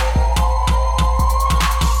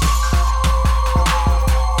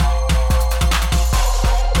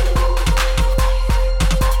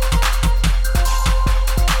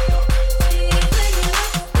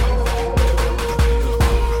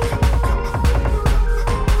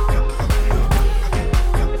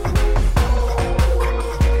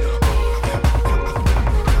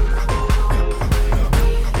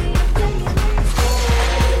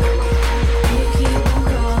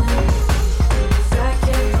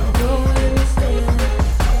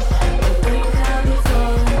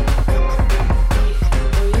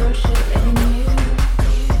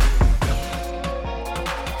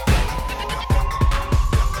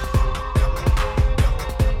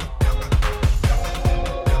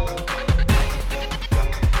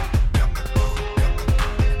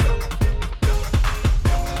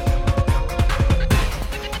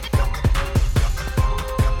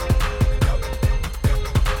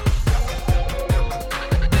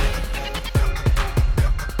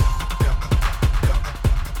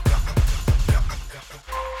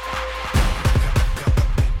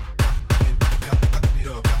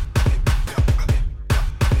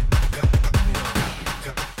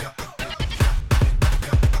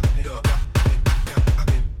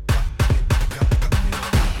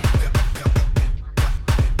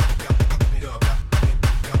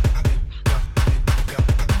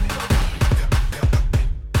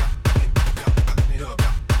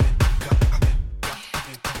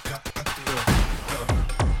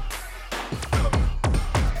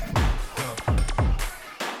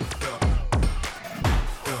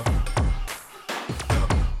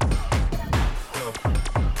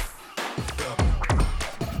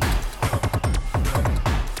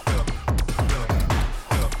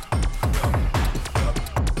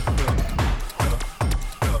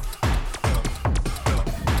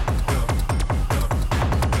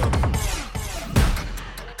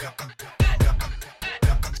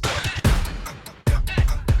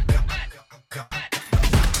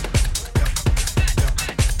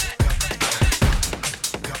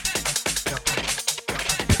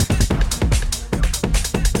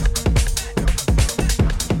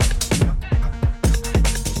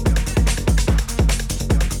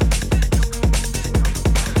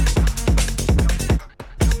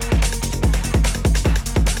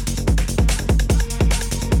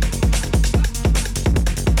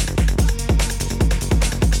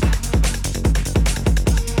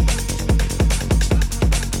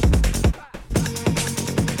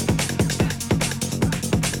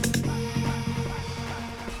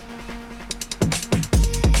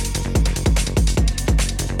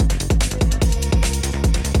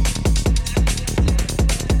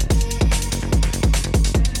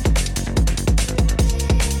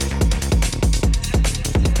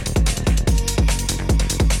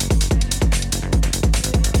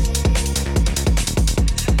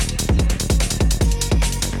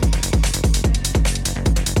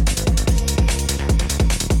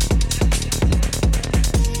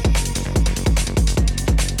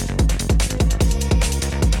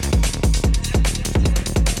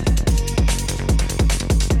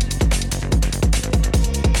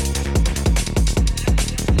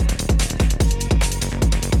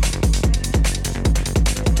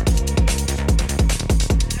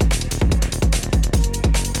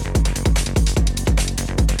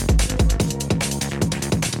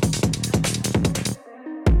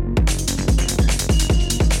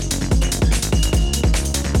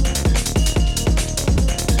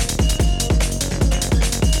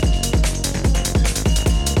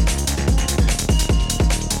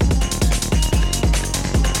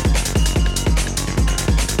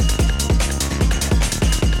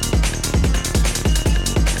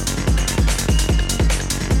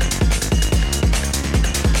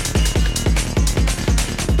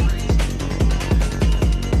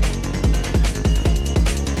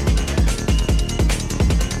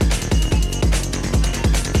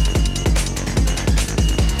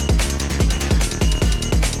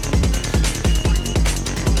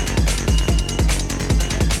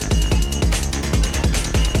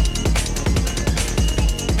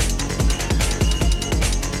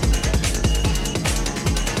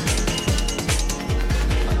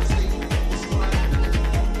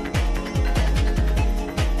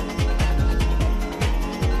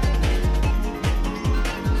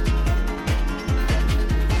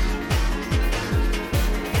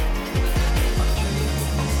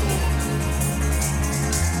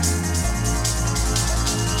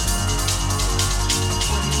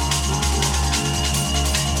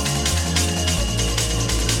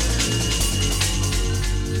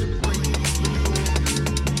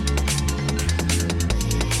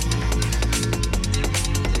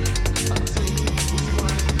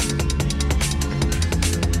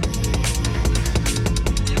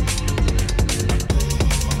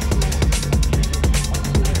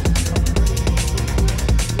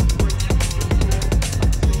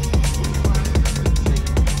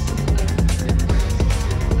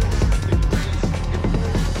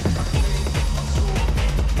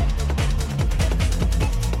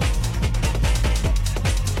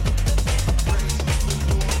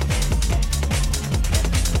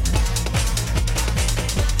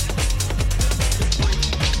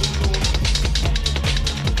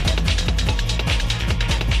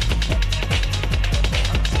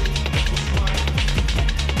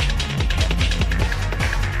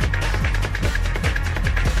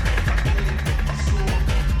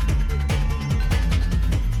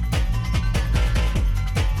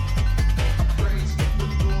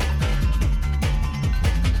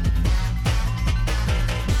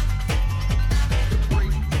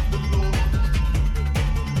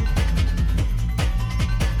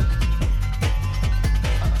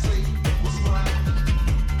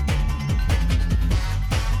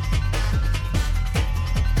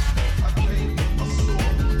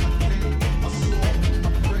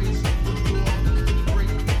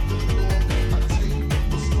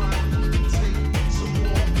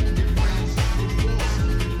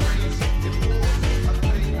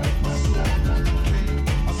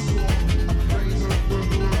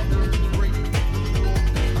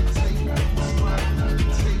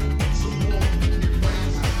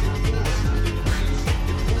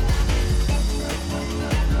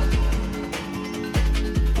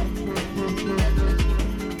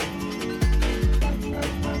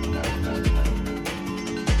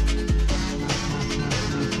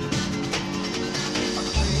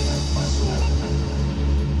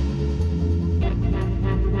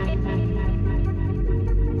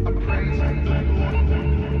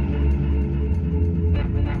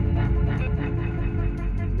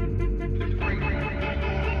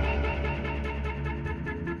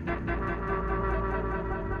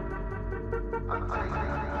 Mo.